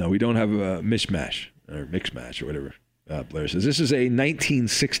 we don't have a mishmash or mix match or whatever Blair says. This is a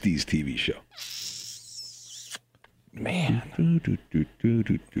 1960s TV show. Man,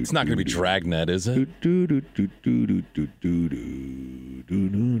 it's not going to be Dragnet, is it?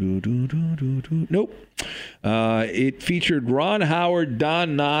 Nope. It featured Ron Howard,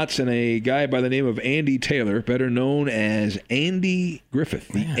 Don Knotts, and a guy by the name of Andy Taylor, better known as Andy Griffith.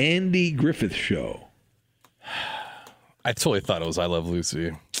 The Andy Griffith Show. I totally thought it was I Love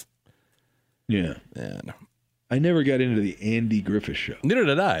Lucy. Yeah. Man. I never got into the Andy Griffith Show. Neither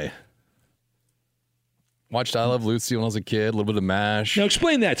did I. Watched I Love Lucy when I was a kid, a little bit of MASH. Now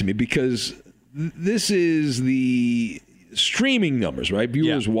explain that to me, because this is the streaming numbers, right?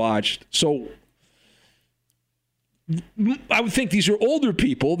 Viewers watched. So I would think these are older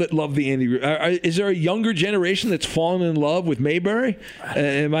people that love the Andy. Is there a younger generation that's fallen in love with Mayberry?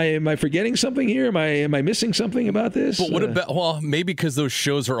 Am I forgetting something here? Am I missing something about this? But what about? Well, maybe because those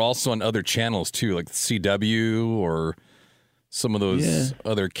shows are also on other channels too, like CW or some of those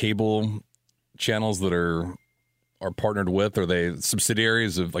other cable channels that are partnered with? Are they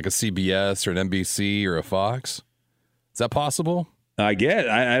subsidiaries of like a CBS or an NBC or a Fox? Is that possible? I get.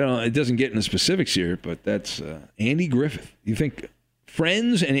 I don't. It doesn't get into specifics here, but that's Andy Griffith. You think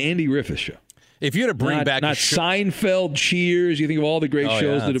Friends and Andy Griffith show? If you had to bring back not Seinfeld, Cheers, you think of all the great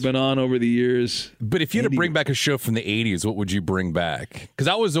shows that have been on over the years. But if you had to bring back a show from the 80s, what would you bring back? Because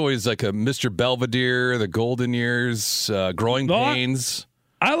I was always like a Mr. Belvedere, The Golden Years, Growing Pains.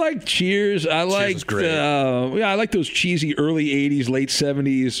 I like Cheers. I like I like those cheesy early 80s, late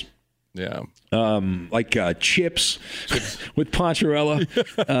 70s. Yeah. Like Chips with Poncherella.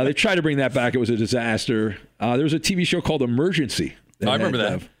 They tried to bring that back. It was a disaster. There was a TV show called Emergency. I remember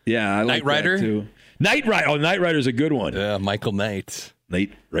that. I like Knight Rider? that too. Knight Rider. Oh, Knight Rider's a good one. Yeah, Michael Knight.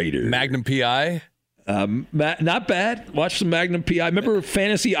 Knight Rider. Magnum P.I.? Not bad. Watch some Magnum P.I. Remember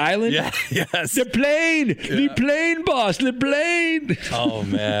Fantasy Island? Yeah, yes. The plane, boss, the plane. Oh,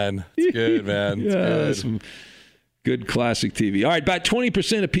 man. It's good, man. It's good. Some good classic TV. All right, about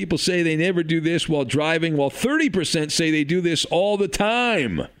 20% of people say they never do this while driving, while 30% say they do this all the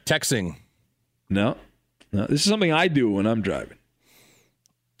time. Texting. No. This is something I do when I'm driving.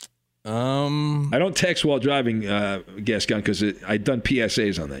 I don't text while driving, Gascon, because I've done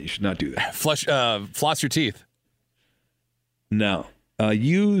PSAs on that. You should not do that. Floss your teeth. No.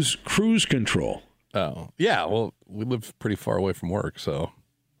 Use cruise control. Oh, yeah. Well, we live pretty far away from work, so.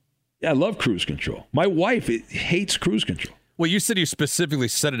 Yeah, I love cruise control. My wife hates cruise control. Well, you said you specifically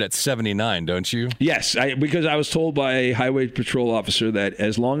set it at 79, don't you? Yes, because I was told by a highway patrol officer that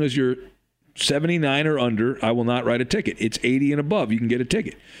as long as you're 79 or under, I will not write a ticket. It's 80 and above. You can get a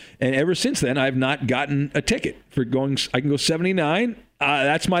ticket. And ever since then, I've not gotten a ticket for going. I can go 79.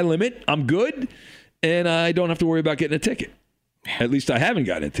 That's my limit. I'm good. And I don't have to worry about getting a ticket. At least I haven't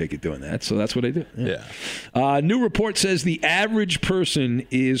gotten a ticket doing that. So that's what I do. Yeah. New report says the average person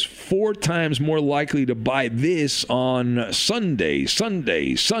is 4 times more likely to buy this on Sunday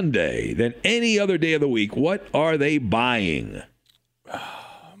than any other day of the week. What are they buying?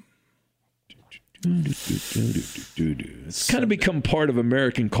 It's kind of become part of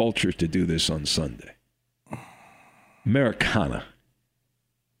American culture to do this on Sunday. Americana.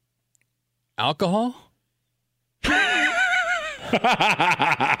 Alcohol?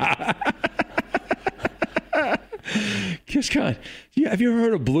 Gascon, have you ever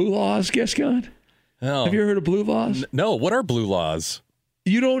heard of blue laws, Gascon? No. Have you ever heard of blue laws? No. What are blue laws?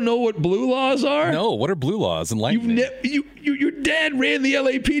 You don't know what blue laws are? No. What are blue laws? Enlighten me. Your dad ran the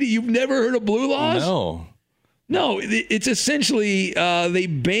LAPD. You've never heard of blue laws? No. No, it's essentially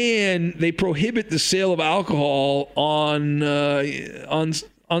they prohibit the sale of alcohol on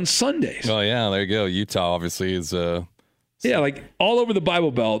Sundays. Oh yeah, there you go. Utah obviously is. Yeah, like all over the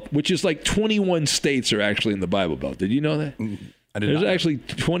Bible Belt, which is like 21 states are actually in the Bible Belt. Did you know that? I did There's not. actually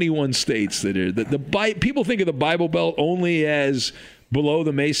 21 states that are the people think of the Bible Belt only as below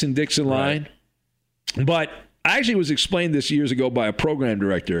the Mason-Dixon line, but I actually was explained this years ago by a program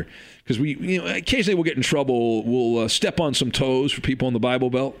director because occasionally we'll get in trouble. We'll step on some toes for people in the Bible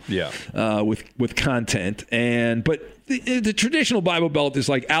Belt, with content, but the traditional Bible Belt is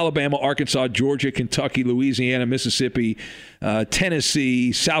like Alabama, Arkansas, Georgia, Kentucky, Louisiana, Mississippi,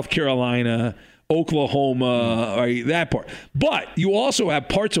 Tennessee, South Carolina, Oklahoma, that part. But you also have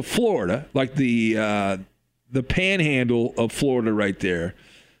parts of Florida, like the panhandle of Florida right there.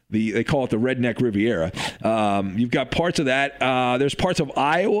 They call it the Redneck Riviera. You've got parts of that. There's parts of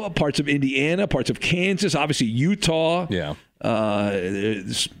Iowa, parts of Indiana, parts of Kansas, obviously Utah. Yeah.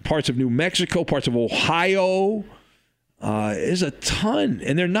 There's parts of New Mexico, parts of Ohio. There's a ton.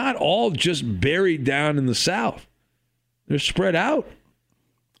 And they're not all just buried down in the South. They're spread out.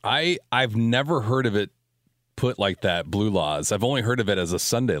 I've never heard of it put like that, blue laws. I've only heard of it as a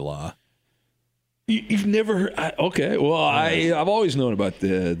Sunday law. You've never heard? Okay. Well, I've always known about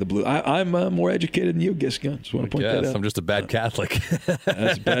the blue. I'm more educated than you, Gascon. Just want to point that out. I'm just a bad Catholic.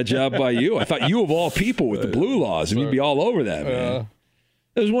 That's a bad job by you. I thought you, of all people, with the blue laws, and you'd be all over that, man.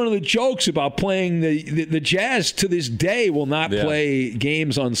 That was one of the jokes about playing the Jazz to this day will not play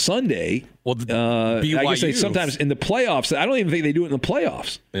games on Sunday. Well, I guess they sometimes in the playoffs. I don't even think they do it in the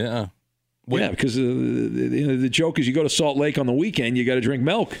playoffs. Yeah. Yeah, because the joke is you go to Salt Lake on the weekend, you got to drink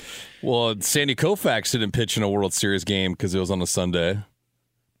milk. Well, Sandy Koufax didn't pitch in a World Series game because it was on a Sunday.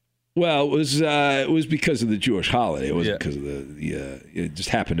 Well, it was because of the Jewish holiday. It wasn't because of it just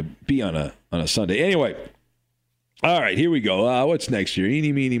happened to be on a Sunday. Anyway, all right, here we go. What's next here?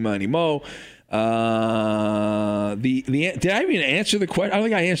 Eeny, meeny, miny, mo. Did I even answer the question? I don't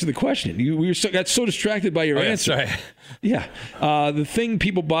think I answered the question. Got so distracted by your answer. Sorry. Yeah. The thing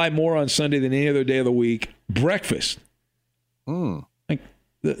people buy more on Sunday than any other day of the week, breakfast. Like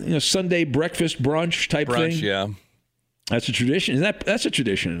Sunday breakfast brunch type thing. Yeah. That's a tradition. That's a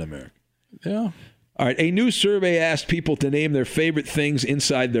tradition in America. Yeah. All right. A new survey asked people to name their favorite things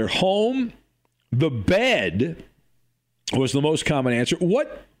inside their home. The bed was the most common answer.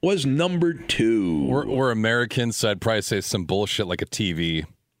 What was number 2? We're Americans, so I'd probably say some bullshit like a TV.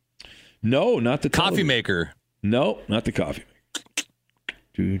 No, not the coffee maker. No, not the coffee maker.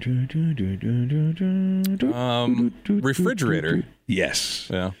 Refrigerator. Yes.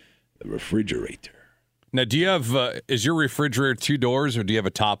 Yeah. The refrigerator. Now, do you have, is your refrigerator 2 doors or do you have a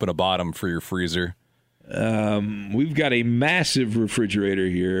top and a bottom for your freezer? We've got a massive refrigerator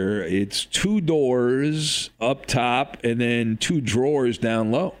here. It's 2 doors up top and then 2 drawers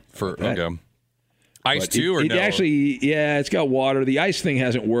down low. Okay. Ice too, or it no? Actually, yeah, it's got water. The ice thing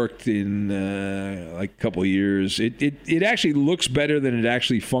hasn't worked in like a couple of years. It actually looks better than it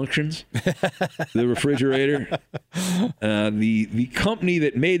actually functions. The refrigerator. The company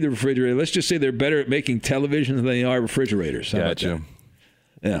that made the refrigerator, let's just say they're better at making televisions than they are refrigerators. Gotcha.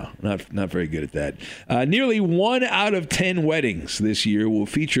 Yeah, not very good at that. Nearly 1 out of 10 weddings this year will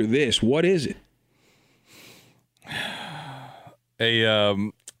feature this. What is it?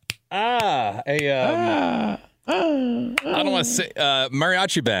 I don't want to say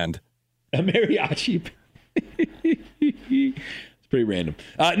mariachi band. A mariachi band. It's pretty random.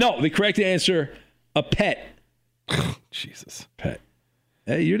 No, the correct answer, a pet. Jesus. Pet.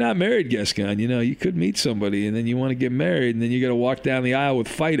 Hey, you're not married, Gascon. You could meet somebody and then you want to get married and then you got to walk down the aisle with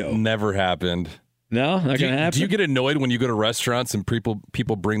Fido. Never happened. No, not going to happen. Do you get annoyed when you go to restaurants and people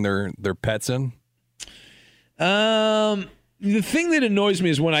bring their pets in? The thing that annoys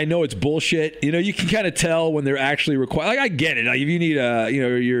me is when I know it's bullshit. You can kind of tell when they're actually required. Like I get it. Like if you need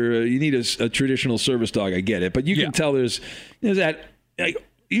you need a traditional service dog, I get it. But you can tell there's that. Like,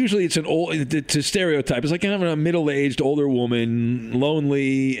 usually it's an old to stereotype. It's like kind of a middle-aged older woman,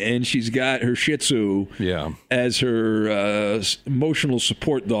 lonely, and she's got her Shih Tzu as her emotional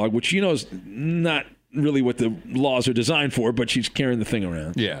support dog, which is not really what the laws are designed for. But she's carrying the thing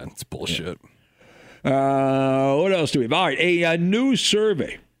around. Yeah, it's bullshit. Yeah. What else do we have? All right, a new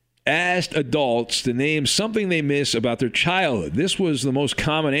survey asked adults to name something they miss about their childhood. This was the most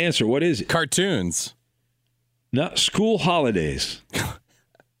common answer. What is it? Cartoons. No, school holidays.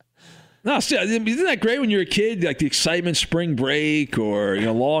 No, isn't that great when you're a kid? Like the excitement, spring break, or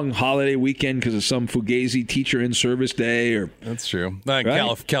long holiday weekend because of some fugazi teacher in service day. Or that's true. Right?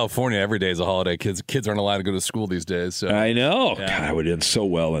 California, every day is a holiday. Kids aren't allowed to go to school these days. So. I know. Yeah. God, I would have done so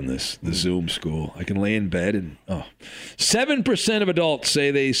well in the Zoom school. I can lay in bed and 7% of adults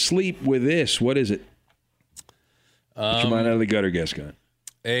say they sleep with this. What is it? Get your mind out of the gutter, Gascon.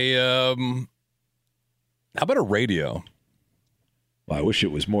 How about a radio? Well, I wish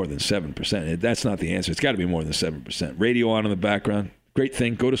it was more than 7%. That's not the answer. It's got to be more than 7%. Radio on in the background. Great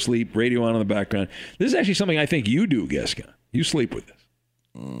thing. Go to sleep. Radio on in the background. This is actually something I think you do, Gascon. You sleep with this.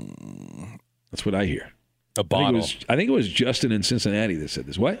 That's what I hear. A bottle. I think it was Justin in Cincinnati that said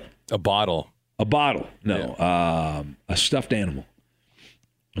this. What? A bottle. A bottle. No. Yeah. A stuffed animal.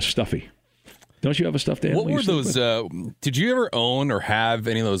 A stuffy. Don't you have a stuffed animal? What were those? Did you ever own or have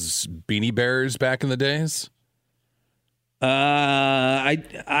any of those Beanie Bears back in the days? They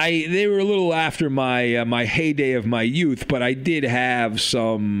were a little after my heyday of my youth, but I did have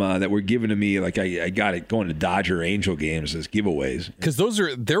some that were given to me. Like I got it going to Dodger Angel games as giveaways. Because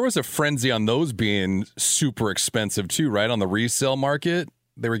there was a frenzy on those being super expensive too, right? On the resale market,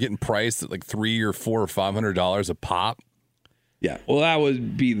 they were getting priced at like $300 or $400 or $500 a pop. Yeah, well, that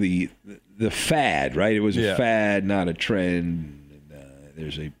would be the fad, right? It was a fad, not a trend.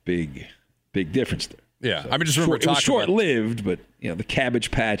 There's a big difference there. Yeah, so I mean, just remember it was short-lived, but the Cabbage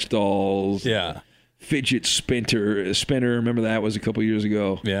Patch dolls, fidget spinner. Remember that was a couple years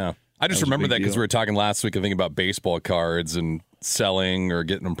ago. Yeah, I just remember that because we were talking last week, I think, about baseball cards and selling or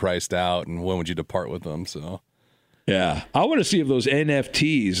getting them priced out, and when would you depart with them? So, yeah, I want to see if those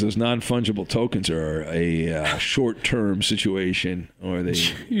NFTs, those non-fungible tokens, are a short-term situation or they.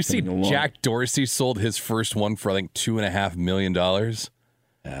 You see, Jack Dorsey sold his first one for I think $2.5 million.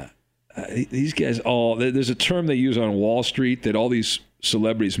 Yeah. These guys there's a term they use on Wall Street that all these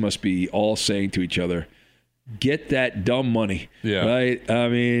celebrities must be all saying to each other, get that dumb money. Yeah. Right? I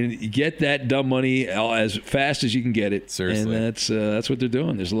mean, get that dumb money as fast as you can get it. Seriously. And that's what they're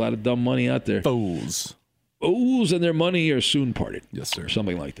doing. There's a lot of dumb money out there. Fools and their money are soon parted. Yes, sir. Or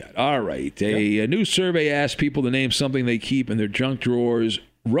something like that. All right. A new survey asked people to name something they keep in their junk drawers.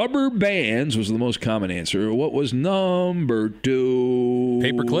 Rubber bands was the most common answer. What was number 2?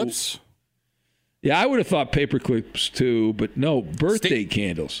 Paper clips? Yeah, I would have thought paper clips too, but no, birthday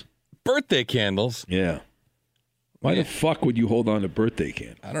candles. Birthday candles? Yeah. Why the fuck would you hold on to birthday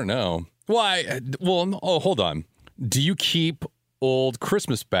candy? I don't know. Hold on. Do you keep old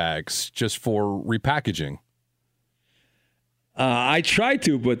Christmas bags just for repackaging? I try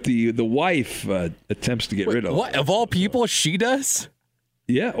to, but the wife attempts to get rid of them. What? Of all people, she does?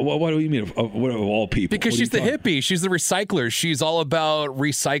 Yeah. Well, what do you mean of all people? Because she's the hippie. She's the recycler. She's all about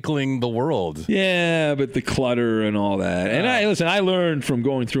recycling the world. Yeah, but the clutter and all that. And I learned from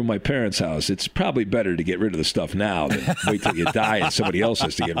going through my parents' house, it's probably better to get rid of the stuff now than wait till you die and somebody else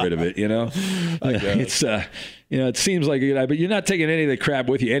has to get rid of it, It's it seems like a good idea, but you're not taking any of the crap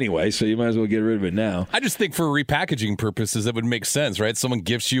with you anyway, so you might as well get rid of it now. I just think for repackaging purposes, that would make sense, right? Someone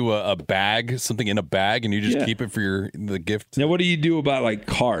gives you a bag, something in a bag, and you just keep it for the gift. Now, what do you do about like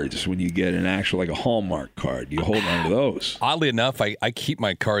cards when you get an actual, like a Hallmark card? You hold on to those. Oddly enough, I keep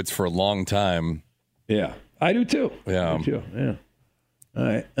my cards for a long time. Yeah, I do too. Yeah. I do too. Yeah. All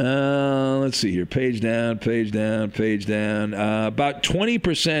right. Let's see here. Page down. About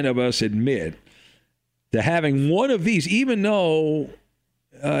 20% of us admit to having one of these, even though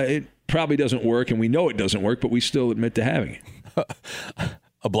it probably doesn't work, and we know it doesn't work, but we still admit to having it.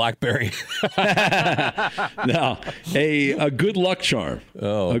 A BlackBerry. No, a good luck charm.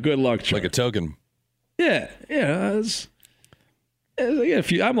 Oh, a good luck charm, like a token. Yeah. I got a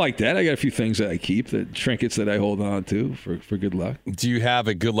few. I'm like that. I got a few things that I keep, the trinkets that I hold on to for good luck. Do you have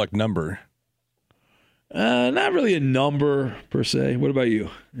a good luck number? Not really a number per se. What about you?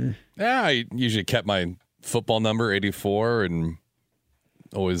 Yeah, I usually kept my football number 84, and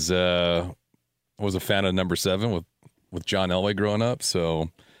always was a fan of number 7 with John Elway growing up. So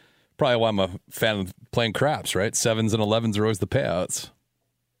probably why I'm a fan of playing craps. Right, 7s and 11s are always the payouts.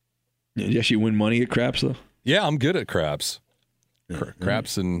 Yes, you win money at craps though. Yeah, I'm good at craps.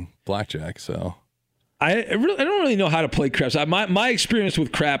 Craps and blackjack. So I don't really know how to play craps. My experience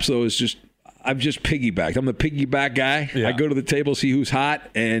with craps though is I've just piggybacked. I'm the piggyback guy. Yeah. I go to the table, see who's hot,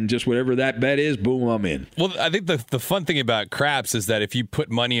 and just whatever that bet is, boom, I'm in. Well, I think the fun thing about craps is that if you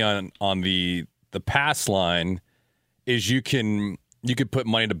put money on the pass line, is you could put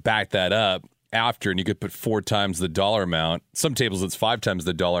money to back that up after, and you could put 4 times the dollar amount. Some tables it's 5 times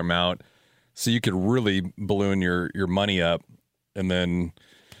the dollar amount, so you could really balloon your money up, and then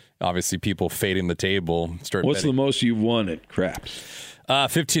obviously people fading the table start. What's betting. the most you've won at craps?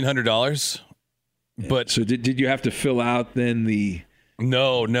 $1,500. But so did you have to fill out then the?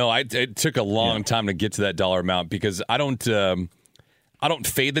 No. It took a long time to get to that dollar amount because I don't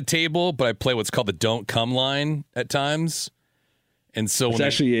fade the table, but I play what's called the don't come line at times. And so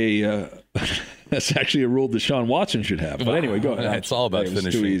that's actually a rule Deshaun Watson should have. But anyway, go ahead. It's all about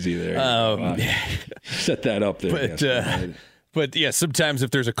finishing. Too easy there. Set that up there. But yeah, sometimes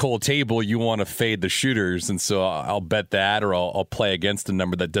if there's a cold table, you want to fade the shooters, and so I'll bet that, or I'll play against a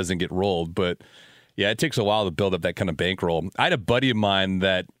number that doesn't get rolled. But yeah, it takes a while to build up that kind of bankroll. I had a buddy of mine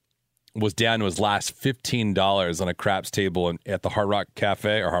that was down to his last $15 on a craps table at the Hard Rock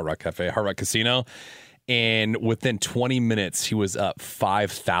Casino, and within 20 minutes, he was up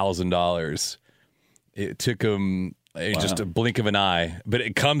 $5,000. It took him just a blink of an eye, but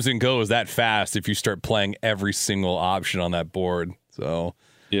it comes and goes that fast if you start playing every single option on that board. So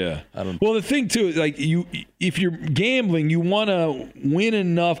yeah, well, the thing too is like if you're gambling, you want to win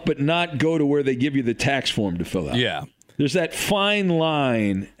enough, but not go to where they give you the tax form to fill out. Yeah, there's that fine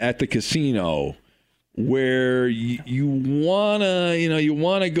line at the casino where you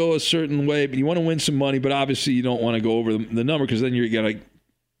wanna go a certain way, but you want to win some money, but obviously you don't want to go over the number because then you're gonna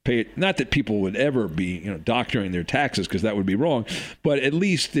pay it. Not that people would ever be doctoring their taxes because that would be wrong, but at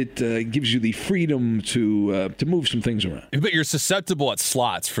least it gives you the freedom to move some things around. But you're susceptible at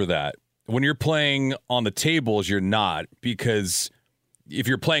slots for that. When you're playing on the tables, you're not, because if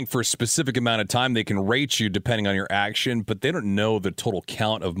you're playing for a specific amount of time, they can rate you depending on your action, but they don't know the total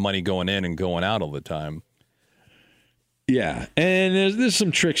count of money going in and going out all the time. Yeah, and there's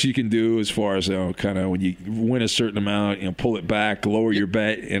some tricks you can do as far as kind of when you win a certain amount, pull it back, lower your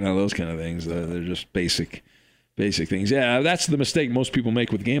bet, those kind of things. They're just basic things. Yeah, that's the mistake most people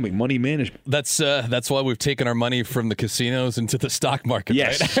make with gambling: money management. That's why we've taken our money from the casinos into the stock market.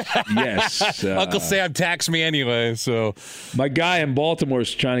 Yes, right? Yes. Uncle Sam taxed me anyway. So my guy in Baltimore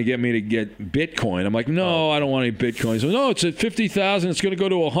is trying to get me to get Bitcoin. I'm like, no, I don't want any Bitcoin. So no, it's at 50,000. It's going to go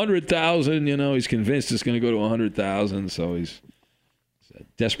to 100,000. He's convinced it's going to go to 100,000. So he's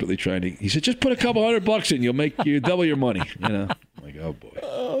desperately trying to. He said, just put a couple $100 in, you'll double your money. I'm like, oh boy,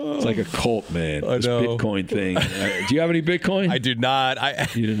 it's like a cult, man. This Bitcoin thing. Do you have any Bitcoin? I do not.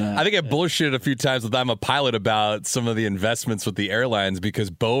 You do not. I think I bullshitted a few times with I'm a pilot about some of the investments with the airlines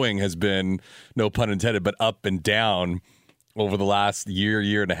because Boeing has been, no pun intended, but up and down over the last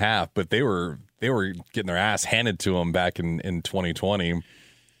year and a half. But they were they were getting their ass handed to them back in 2020.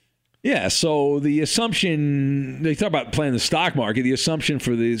 Yeah, so the assumption, they talk about playing the stock market, the assumption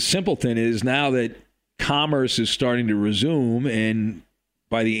for the simpleton is now that commerce is starting to resume, and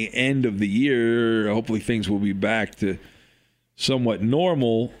by the end of the year, hopefully things will be back to somewhat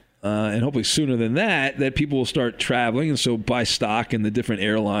normal, and hopefully sooner than that people will start traveling, and so buy stock in the different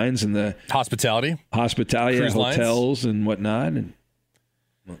airlines and the hospitality, hotels lines, and whatnot, and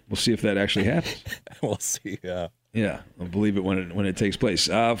we'll see if that actually happens. We'll see, yeah. Yeah, I'll believe it when it takes place.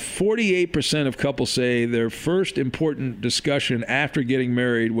 48% of couples say their first important discussion after getting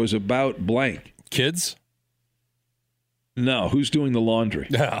married was about blank. Kids? No, who's doing the laundry?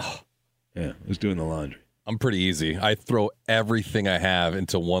 Oh. Yeah, who's doing the laundry? I'm pretty easy. I throw everything I have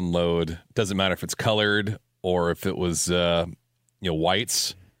into one load. Doesn't matter if it's colored or if it was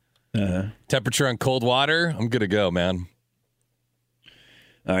whites. Uh-huh. Temperature on cold water, I'm good to go, man.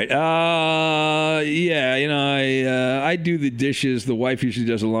 All right. I do the dishes. The wife usually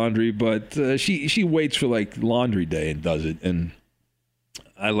does the laundry, but she waits for like laundry day and does it. And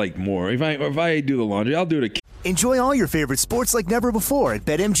I like more. If I do the laundry, I'll do it. Enjoy all your favorite sports like never before at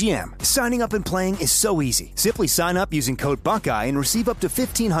BetMGM. Signing up and playing is so easy. Simply sign up using code Buckeye and receive up to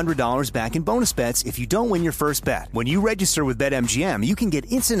 $1,500 back in bonus bets if you don't win your first bet. When you register with BetMGM, you can get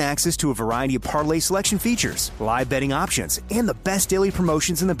instant access to a variety of parlay selection features, live betting options, and the best daily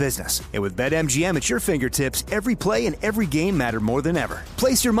promotions in the business. And with BetMGM at your fingertips, every play and every game matter more than ever.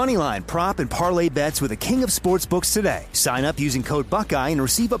 Place your moneyline, prop, and parlay bets with the king of sportsbooks today. Sign up using code Buckeye and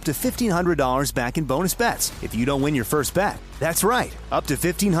receive up to $1,500 back in bonus bets if you don't win your first bet. That's right, up to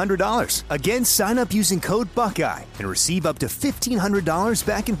 $1,500. Again, sign up using code Buckeye and receive up to $1,500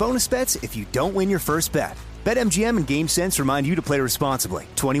 back in bonus bets if you don't win your first bet. BetMGM and GameSense remind you to play responsibly.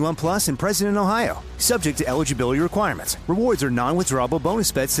 21 plus and present in Ohio. Subject to eligibility requirements. Rewards are non-withdrawable bonus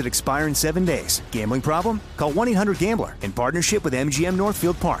bets that expire in 7 days. Gambling problem? Call 1-800-GAMBLER in partnership with MGM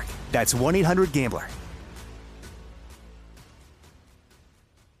Northfield Park. That's 1-800-GAMBLER.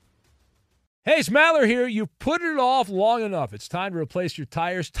 Hey, it's Maller here. You put it off long enough. It's time to replace your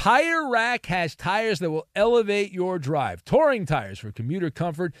tires. Tire Rack has tires that will elevate your drive. Touring tires for commuter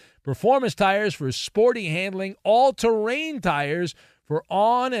comfort, performance tires for sporty handling, all-terrain tires for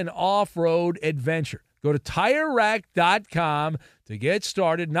on- and off-road adventure. Go to TireRack.com to get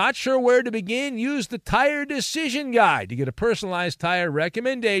started. Not sure where to begin? Use the Tire Decision Guide to get a personalized tire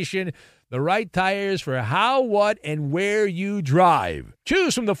recommendation. The right tires for how, what, and where you drive.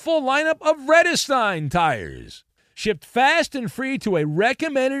 Choose from the full lineup of Redestein tires. Shipped fast and free to a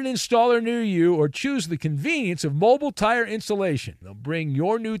recommended installer near you, or choose the convenience of mobile tire installation. They'll bring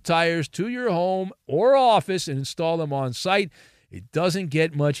your new tires to your home or office and install them on site. It doesn't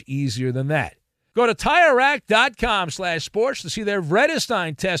get much easier than that. Go to TireRack.com/sports to see their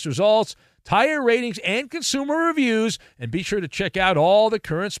Redestein test results, tire ratings, and consumer reviews, and be sure to check out all the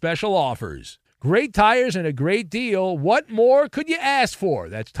current special offers. Great tires and a great deal. What more could you ask for?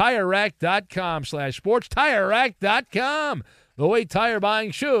 That's TireRack.com/sports. TireRack.com, the way tire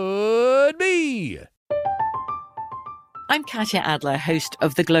buying should be. I'm Katya Adler, host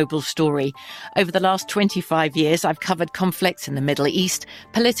of The Global Story. Over the last 25 years, I've covered conflicts in the Middle East,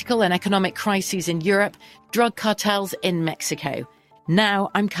 political and economic crises in Europe, drug cartels in Mexico. Now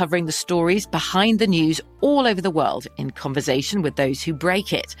I'm covering the stories behind the news all over the world in conversation with those who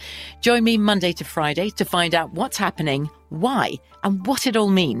break it. Join me Monday to Friday to find out what's happening, why, and what it all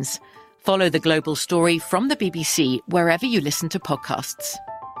means. Follow The Global Story from the BBC wherever you listen to podcasts.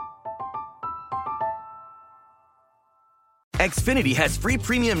 Xfinity has free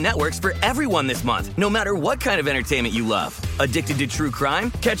premium networks for everyone this month, no matter what kind of entertainment you love. Addicted to true crime?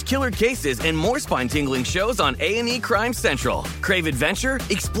 Catch killer cases and more spine-tingling shows on A&E Crime Central. Crave adventure?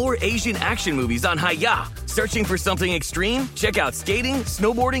 Explore Asian action movies on Hi-Ya. Searching for something extreme? Check out skating,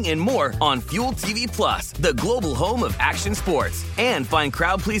 snowboarding, and more on Fuel TV Plus, the global home of action sports. And find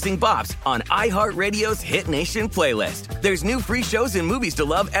crowd-pleasing bops on iHeartRadio's Hit Nation playlist. There's new free shows and movies to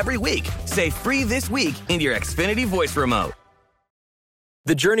love every week. Say free this week in your Xfinity voice remote.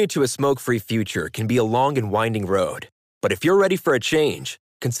 The journey to a smoke-free future can be a long and winding road. But if you're ready for a change,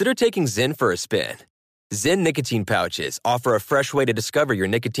 consider taking Zyn for a spin. Zyn nicotine pouches offer a fresh way to discover your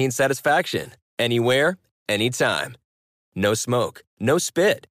nicotine satisfaction. Anywhere, anytime. No smoke, no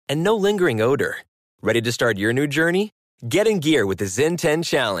spit, and no lingering odor. Ready to start your new journey? Get in gear with the Zyn 10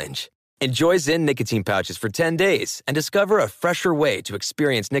 Challenge. Enjoy Zyn nicotine pouches for 10 days and discover a fresher way to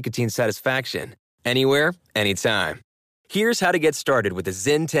experience nicotine satisfaction. Anywhere, anytime. Here's how to get started with the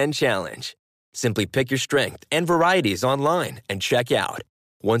Zyn 10 Challenge. Simply pick your strength and varieties online and check out.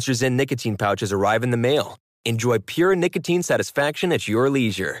 Once your Zyn nicotine pouches arrive in the mail, enjoy pure nicotine satisfaction at your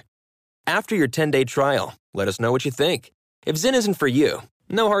leisure. After your 10-day trial, let us know what you think. If Zyn isn't for you,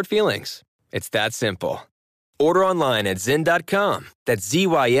 no hard feelings. It's that simple. Order online at Zyn.com. That's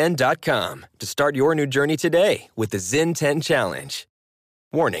ZYN.com to start your new journey today with the Zyn 10 Challenge.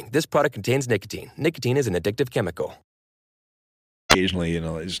 Warning, this product contains nicotine. Nicotine is an addictive chemical. Occasionally,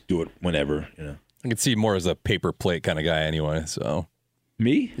 just do it whenever, I can see more as a paper plate kind of guy anyway, so.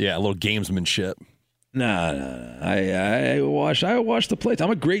 Me? Yeah, a little gamesmanship. No. I wash the plates.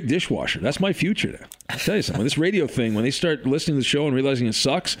 I'm a great dishwasher. That's my future now. I'll tell you something. This radio thing, when they start listening to the show and realizing it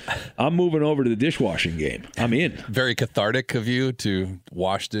sucks, I'm moving over to the dishwashing game. I'm in. Very cathartic of you to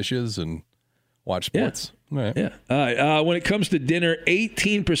wash dishes and watch sports. Yeah. All right. Yeah. All right. When it comes to dinner,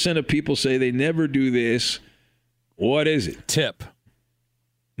 18% of people say they never do this. What is it? Tip.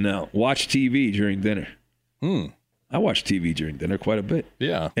 No. Watch TV during dinner. I watch TV during dinner quite a bit.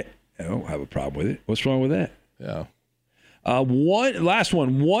 Yeah. I don't have a problem with it. What's wrong with that? Yeah. Last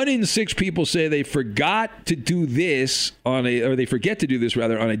one. 1 in 6 people say they forgot to do this they forget to do this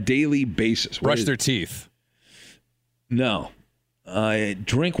rather on a daily basis. Brush their teeth. No.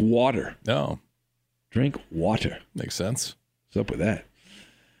 Drink water. No. Drink water. Makes sense. What's up with that?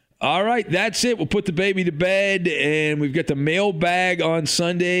 All right, that's it. We'll put the baby to bed, and we've got the mailbag on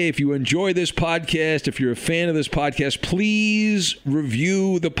Sunday. If you enjoy this podcast, if you're a fan of this podcast, please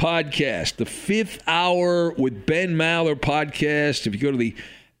review the podcast. The 5th Hour with Ben Maller podcast. If you go to the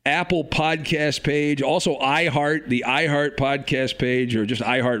Apple podcast page, also the iHeart podcast page, or just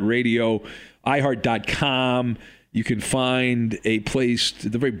iHeartRadio, iHeart.com, you can find a place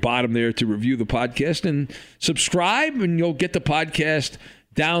at the very bottom there to review the podcast and subscribe, and you'll get the podcast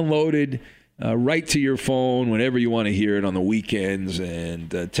downloaded right to your phone whenever you want to hear it on the weekends. And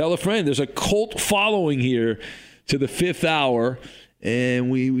tell a friend. There's a cult following here to the 5th Hour,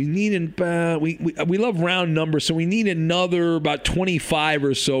 and we need about we love round numbers, so we need another about 25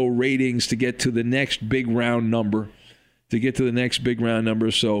 or so ratings to get to the next big round number. So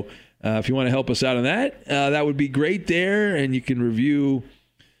if you want to help us out on that, that would be great there, and you can review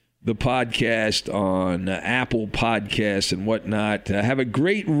the podcast on Apple Podcasts and whatnot. Have a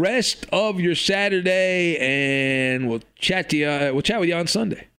great rest of your Saturday, and we'll chat with you on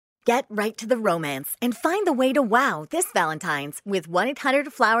Sunday. Get right to the romance and find the way to wow this Valentine's with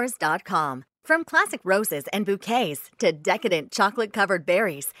 1-800-Flowers.com. From classic roses and bouquets to decadent chocolate-covered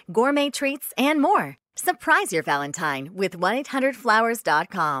berries, gourmet treats, and more. Surprise your Valentine with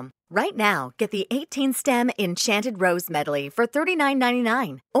 1-800-Flowers.com. Right now, get the 18-stem Enchanted Rose Medley for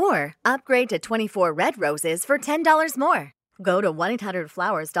 $39.99. Or upgrade to 24 red roses for $10 more. Go to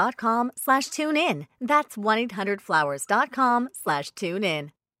 1-800-Flowers.com/tune-in. That's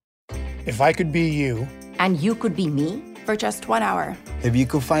 1-800-Flowers.com/tune-in. If I could be you. And you could be me. For just 1 hour. If you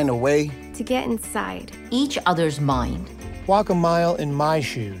could find a way. To get inside. Each other's mind. Walk a mile in my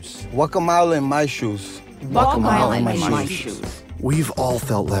shoes. Walk a mile in my shoes. Walk a mile in my shoes. We've all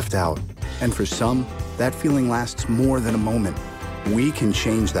felt left out. And for some, that feeling lasts more than a moment. We can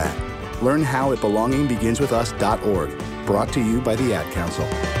change that. Learn how at belongingbeginswithus.org. Brought to you by the Ad Council.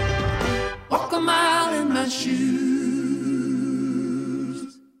 Walk a mile in my shoes.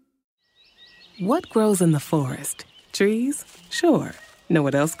 What grows in the forest? Trees? Sure. Know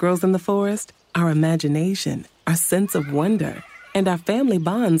what else grows in the forest? Our imagination, our sense of wonder, and our family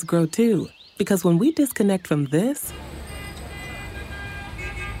bonds grow too. Because when we disconnect from this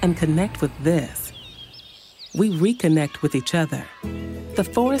and connect with this, we reconnect with each other. The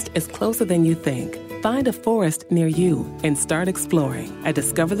forest is closer than you think. Find a forest near you and start exploring at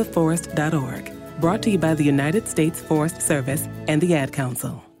discovertheforest.org. Brought to you by the United States Forest Service and the Ad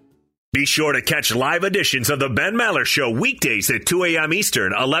Council. Be sure to catch live editions of The Ben Maller Show weekdays at 2 a.m.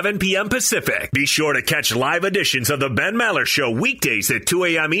 Eastern, 11 p.m. Pacific. Be sure to catch live editions of The Ben Maller Show weekdays at 2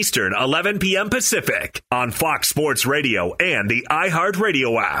 a.m. Eastern, 11 p.m. Pacific on Fox Sports Radio and the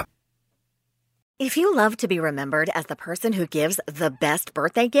iHeartRadio app. If you love to be remembered as the person who gives the best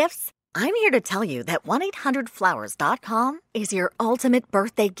birthday gifts, I'm here to tell you that 1-800-Flowers.com is your ultimate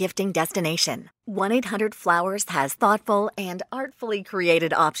birthday gifting destination. 1-800-Flowers has thoughtful and artfully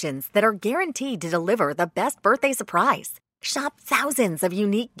created options that are guaranteed to deliver the best birthday surprise. Shop thousands of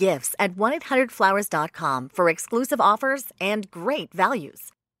unique gifts at 1-800-Flowers.com for exclusive offers and great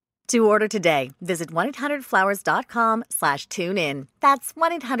values. To order today, visit 1-800-Flowers.com/tune-in. That's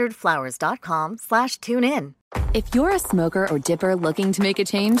 1-800-Flowers.com/tune-in. If you're a smoker or dipper looking to make a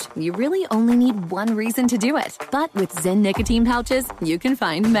change, you really only need one reason to do it. But with Zyn nicotine pouches, you can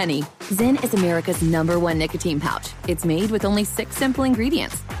find many. Zyn is America's #1 nicotine pouch. It's made with only 6 simple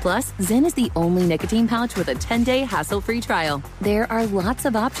ingredients. Plus, Zyn is the only nicotine pouch with a 10-day hassle-free trial. There are lots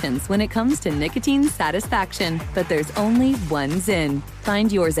of options when it comes to nicotine satisfaction, but there's only one Zyn.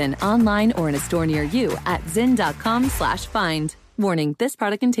 Find your Zyn online or in a store near you at zyn.com/find. Warning, this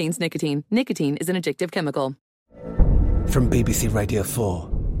product contains nicotine. Nicotine is an addictive chemical. From BBC Radio 4,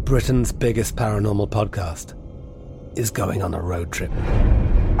 Britain's biggest paranormal podcast is going on a road trip.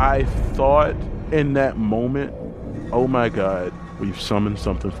 I thought in that moment, oh my God, we've summoned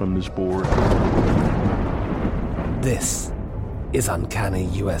something from this board. This is Uncanny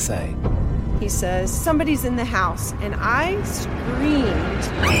USA. He says, somebody's in the house, and I screamed.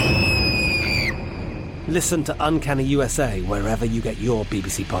 Listen to Uncanny USA wherever you get your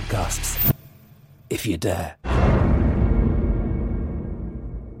BBC podcasts, if you dare.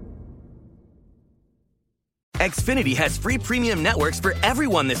 Xfinity has free premium networks for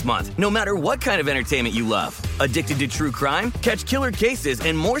everyone this month, no matter what kind of entertainment you love. Addicted to true crime? Catch killer cases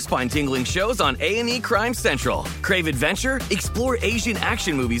and more spine-tingling shows on A&E Crime Central. Crave adventure? Explore Asian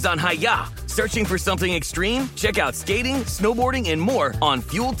action movies on Hi-Ya. Searching for something extreme? Check out skating, snowboarding, and more on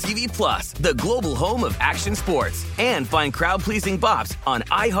Fuel TV Plus, the global home of action sports. And find crowd-pleasing bops on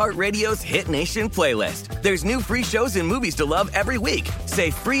iHeartRadio's Hit Nation playlist. There's new free shows and movies to love every week. Say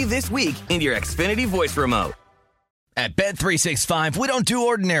free this week in your Xfinity voice remote. At Bet365, we don't do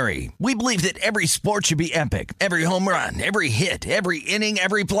ordinary. We believe that every sport should be epic. Every home run, every hit, every inning,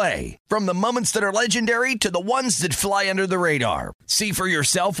 every play. From the moments that are legendary to the ones that fly under the radar. See for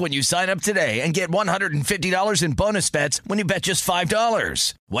yourself when you sign up today and get $150 in bonus bets when you bet just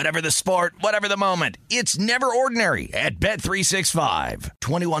 $5. Whatever the sport, whatever the moment, it's never ordinary at Bet365.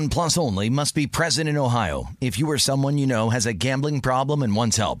 21 plus only. Must be present in Ohio. If you or someone you know has a gambling problem and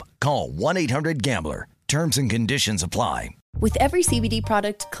wants help, call 1-800-GAMBLER. Terms and conditions apply. With every CBD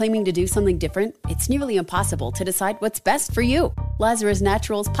product claiming to do something different, it's nearly impossible to decide what's best for you. Lazarus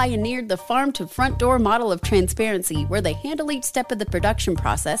Naturals pioneered the farm-to-front-door model of transparency, where they handle each step of the production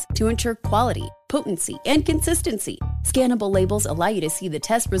process to ensure quality, potency, and consistency. Scannable labels allow you to see the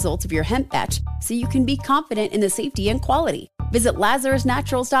test results of your hemp batch, so you can be confident in the safety and quality. Visit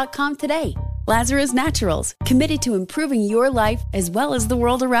LazarusNaturals.com today. Lazarus Naturals, committed to improving your life as well as the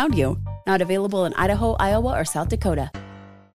world around you. Not available in Idaho, Iowa, or South Dakota.